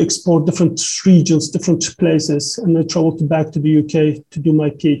wanted to explore different regions, different places, and I traveled back to the UK to do my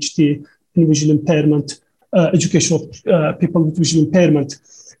PhD in visual impairment, education of people with visual impairment.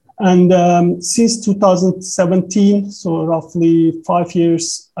 And since 2017, so roughly 5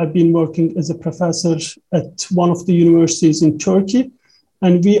 years, I've been working as a professor at one of the universities in Turkey.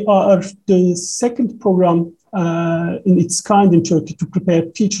 And we are the second program in its kind in Turkey to prepare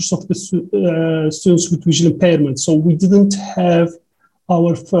teachers of the students with visual impairment. So we didn't have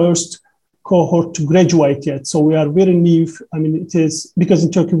our first cohort to graduate yet. So we are very new. I mean, it is because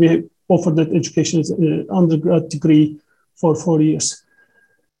in Turkey we offer that education as an undergrad degree for 4 years.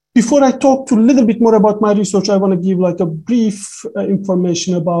 Before I talk a little bit more about my research, I want to give like a brief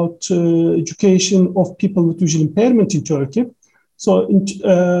information about education of people with visual impairment in Turkey. So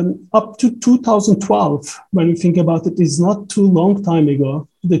up to 2012, when you think about it, is not too long time ago.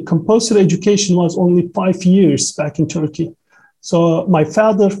 The compulsory education was only 5 years back in Turkey. So my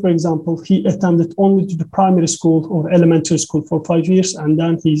father, for example, he attended only to the primary school or elementary school for 5 years, and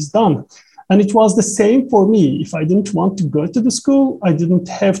then he's done. And it was the same for me. If I didn't want to go to the school, I didn't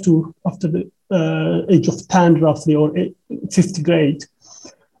have to after the age of 10 roughly, or 5th grade.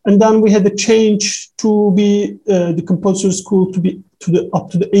 And then we had a change to be the compulsory school to be up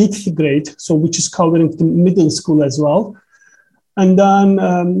to the 8th grade, so which is covering the middle school as well. And then,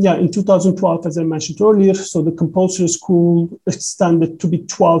 in 2012, as I mentioned earlier, so the compulsory school extended to be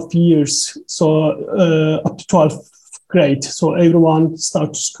 12 years, so up to 12th grade. So everyone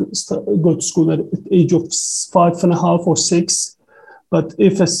starts to go to school at the age of 5.5 or 6. But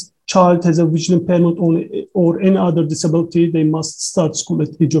if a child has a visual impairment or any other disability, they must start school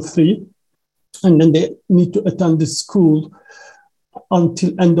at the age of 3. And then they need to attend the school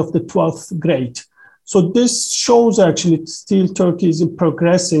until end of the 12th grade. So this shows actually still Turkey is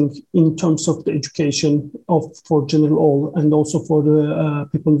progressing in terms of the education for general all and also for the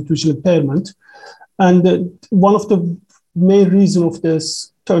people with visual impairment. And one of the main reasons of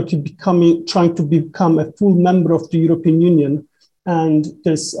this, Turkey trying to become a full member of the European Union, And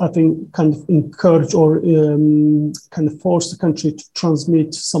this, I think, kind of encourage or kind of force the country to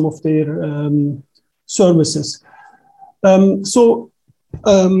transmit some of their services. Back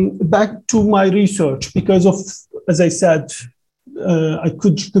to my research, because of, as I said, I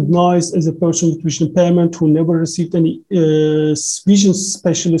could recognize as a person with vision impairment who never received any vision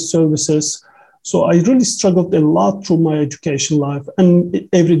specialist services. So I really struggled a lot through my education life and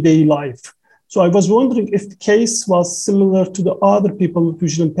everyday life. So I was wondering if the case was similar to the other people with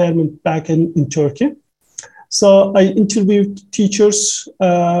vision impairment back in Turkey. So I interviewed teachers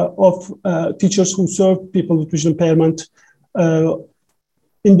teachers who serve people with vision impairment,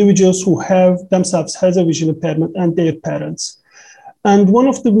 individuals who have themselves has a vision impairment, and their parents. And one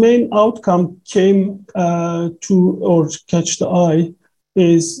of the main outcome came to catch the eye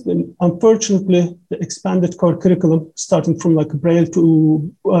is, unfortunately, the expanded core curriculum, starting from like Braille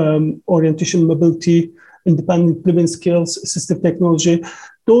to orientation, mobility, independent living skills, assistive technology.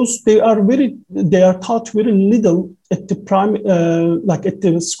 They are taught very little at the at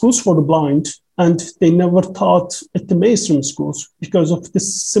the schools for the blind, and they never taught at the mainstream schools because of the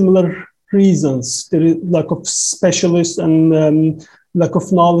similar reasons. There is lack of specialists and lack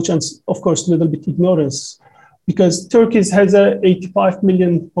of knowledge, and of course, a little bit ignorance. Because Turkey has a 85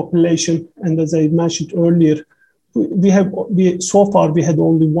 million population, and as I mentioned earlier, so far we had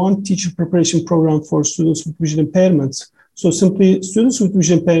only one teacher preparation program for students with vision impairments. So simply students with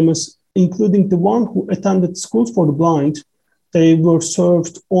vision impairments, including the one who attended schools for the blind, they were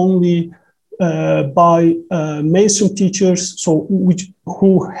served only by mainstream teachers,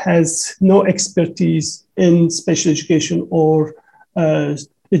 who has no expertise in special education or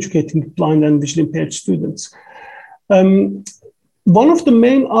educating blind and visually impaired students. One of the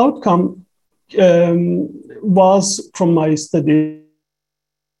main outcome was from my study,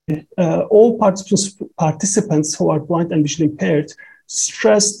 all participants who are blind and visually impaired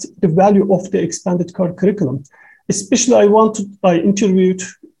stressed the value of the expanded core curriculum. Especially I interviewed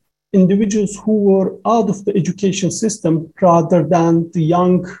individuals who were out of the education system rather than the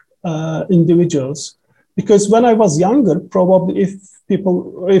young individuals. Because when I was younger, probably if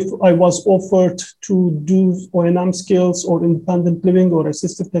I was offered to do O&M skills or independent living or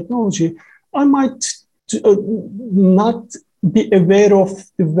assistive technology, I might not be aware of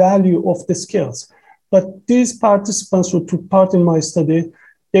the value of the skills. But these participants who took part in my study,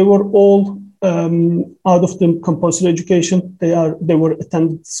 they were all out of the compulsory education. They were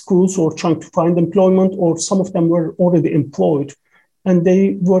attending schools or trying to find employment, or some of them were already employed. And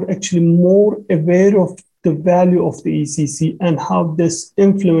they were actually more aware of the value of the ECC and how this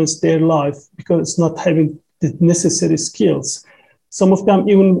influenced their life, because not having the necessary skills. Some of them,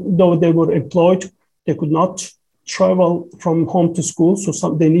 even though they were employed, they could not travel from home to school. So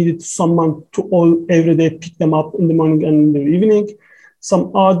they needed someone to every day pick them up in the morning and in the evening.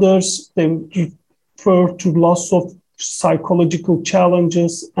 Some others, they refer to lots of psychological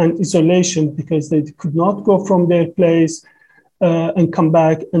challenges and isolation because they could not go from their place and come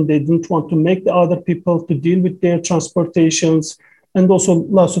back, and they didn't want to make the other people to deal with their transportations, and also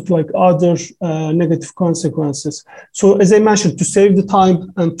lots of other negative consequences. So as I mentioned, to save the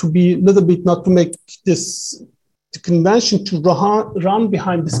time and to be a little bit, not to make the convention to run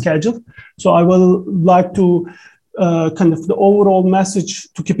behind the schedule. So I will like to kind of the overall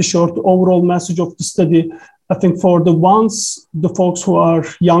message, to keep it short, the overall message of the study. I think for the folks who are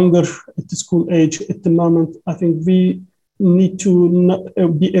younger at the school age at the moment, I think we need to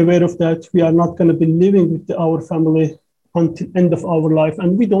be aware of that. We are not going to be living with our family until end of our life,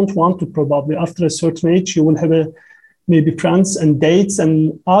 and we don't want to. Probably after a certain age, you will have maybe friends and dates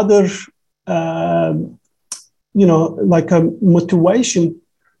and other, like a motivation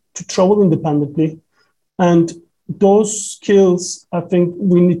to travel independently. And those skills, I think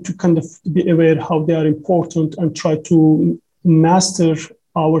we need to kind of be aware how they are important and try to master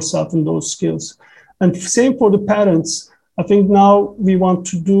ourselves in those skills. And same for the parents. I think now we want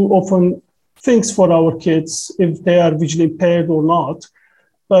to do often things for our kids, if they are visually impaired or not,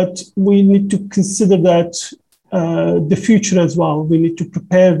 but we need to consider that the future as well. We need to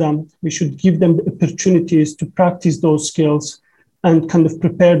prepare them. We should give them the opportunities to practice those skills and kind of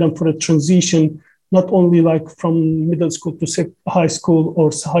prepare them for a transition, not only like from middle school to high school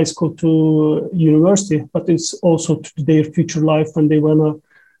or high school to university, but it's also to their future life when they want to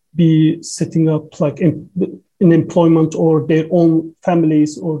be setting up like in employment or their own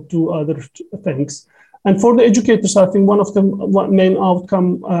families or do other things. And for the educators, I think one of the main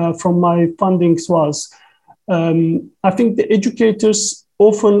outcome from my findings was, I think the educators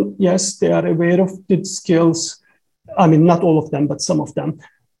often, yes, they are aware of the skills. I mean, not all of them, but some of them.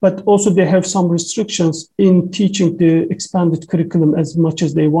 but also they have some restrictions in teaching the expanded curriculum as much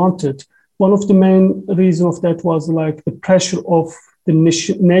as they wanted. One of the main reasons of that was like the pressure of the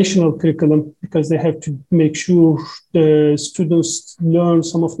national curriculum, because they have to make sure the students learn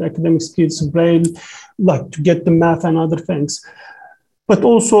some of the academic skills, braille, like to get the math and other things. But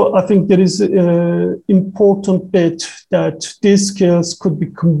also, I think there is an important bit that these skills could be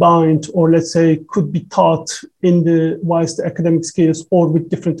combined, or let's say could be taught in the whilst the academic skills, or with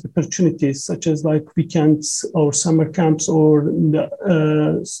different opportunities, such as like weekends or summer camps, or the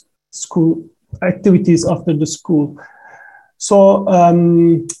school activities after the school. So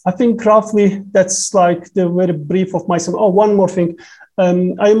I think roughly that's like the very brief of myself. Oh, one more thing.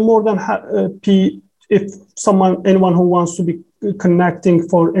 I'm more than happy if anyone who wants to be connecting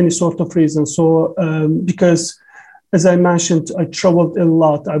for any sort of reason. So because as I mentioned, I traveled a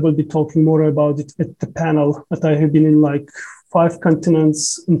lot. I will be talking more about it at the panel, but I have been in like 5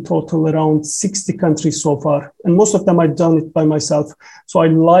 continents, in total around 60 countries so far. And most of them I've done it by myself. So I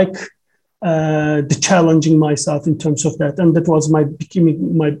like the challenging myself in terms of that. And that was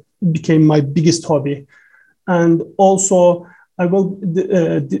became my biggest hobby. And also I will,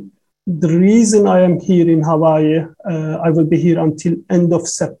 the reason I am here in Hawaii, I will be here until end of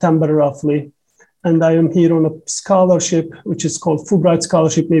September roughly. And I am here on a scholarship, which is called Fulbright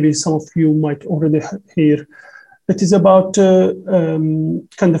Scholarship. Maybe some of you might already hear. It is about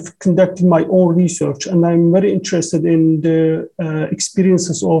kind of conducting my own research. And I'm very interested in the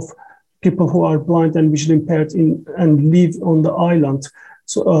experiences of people who are blind and visually impaired and live on the island.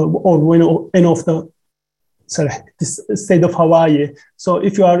 So, or when any of the state of Hawaii. So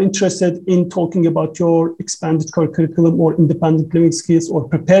if you are interested in talking about your expanded curriculum or independent living skills or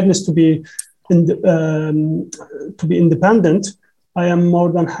preparedness to be independent, I am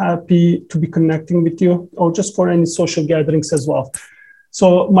more than happy to be connecting with you, or just for any social gatherings as well.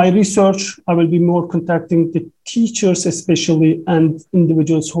 So my research, I will be more contacting the teachers especially, and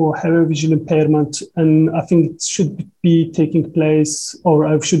individuals who have a visual impairment. And I think it should be taking place, or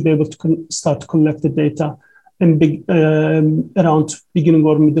I should be able to start to collect the data in around beginning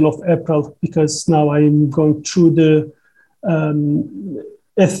or middle of April, because now I'm going through the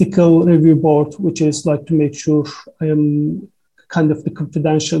ethical review board, which is like to make sure I am kind of the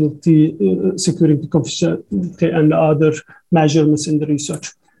confidentiality, securing the confidentiality and other measurements in the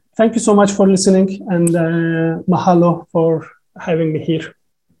research. Thank you so much for listening, and mahalo for having me here.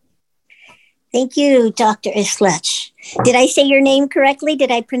 Thank you, Dr. Islech. Did I say your name correctly? Did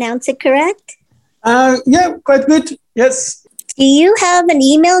I pronounce it correct? Yeah, quite good. Yes. Do you have an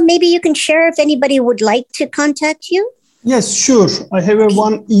email maybe you can share if anybody would like to contact you? Yes, sure. I have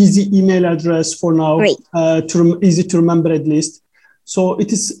one easy email address for now. Great. Easy to remember at least. So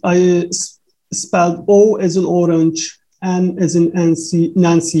it is spelled O as in orange, N as in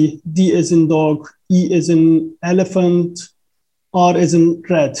Nancy, D as in dog, E as in elephant, R as in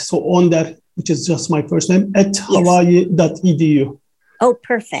red. So on that, which is just my first name, at hawaii.edu. Oh,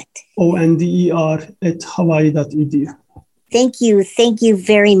 perfect. ONDER at hawaii.edu. Thank you. Thank you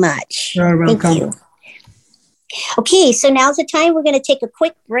very much. You're welcome. Thank you. Okay, so now's the time. We're going to take a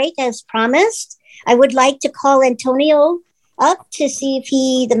quick break as promised. I would like to call Antonio up to see if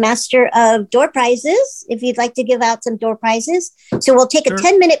the master of door prizes, if you'd like to give out some door prizes. So we'll take a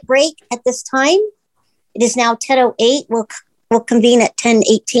 10-minute break at this time. It is now 10:08. We'll convene at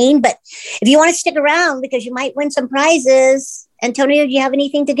 10:18. But if you want to stick around, because you might win some prizes. Antonio, do you have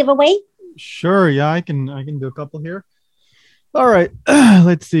anything to give away? Sure. Yeah, I can do a couple here. All right.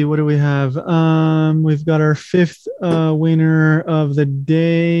 Let's see. What do we have? We've got our 5th winner of the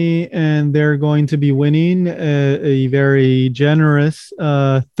day, and they're going to be winning a very generous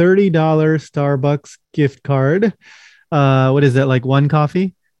 $30 Starbucks gift card. What is that? Like one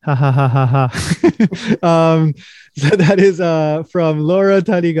coffee? Ha ha ha ha ha. So that is from Laura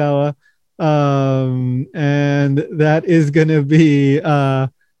Tanigawa. And that is going to be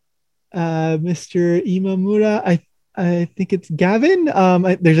Mr. Imamura. I think it's Gavin.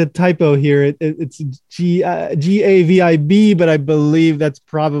 There's a typo here. It's Gavib, but I believe that's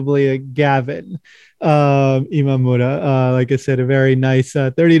probably a Gavin Imamura. Like I said, a very nice $30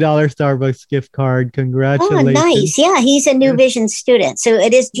 Starbucks gift card. Congratulations. Oh, nice. Yeah, he's a New Vision student. So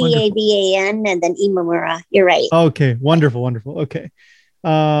it is Gavan and then Imamura. You're right. Okay, wonderful. Okay.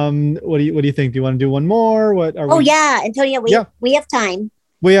 What do you think? Do you want to do one more? What are we? Yeah, Antonio, we have time.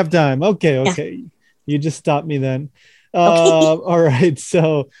 We have time. Okay. Yeah. You just stopped me then. All right.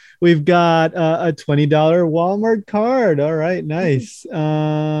 So we've got a $20 Walmart card. All right. Nice.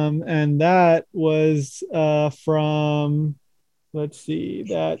 And that was from, let's see,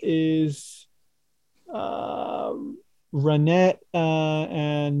 that is Renette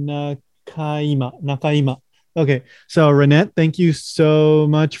and Nakaima. Okay, so Renette, thank you so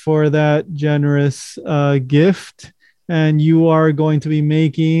much for that generous gift. And you are going to be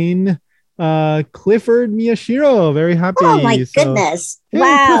making Clifford Miyashiro. Very happy. Oh my goodness. Hey,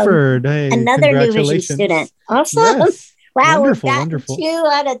 wow. Clifford. Hey, another New Vision student. Awesome. Yes. Wow, wonderful, we've wonderful. 2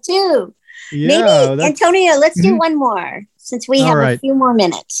 out of 2. Yeah, maybe, Antonio, let's do one more since we have a few more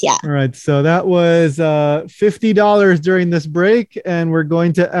minutes. Yeah. All right. So that was $50 during this break. And we're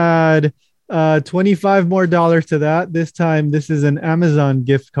going to add $25 more to that. This time, this is an Amazon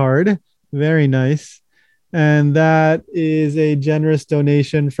gift card. Very nice. And that is a generous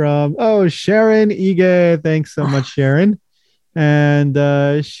donation from, Sharon Ige. Thanks so much, Sharon. And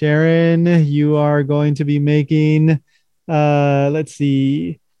Sharon, you are going to be making, let's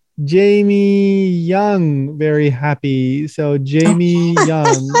see, Jamie Young very happy. So Jamie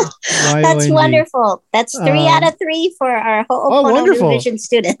Young. That's wonderful. That's 3 out of 3 for our Ho'opono New Vision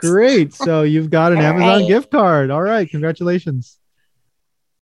students. Great. So you've got an Amazon gift card. All right. Congratulations.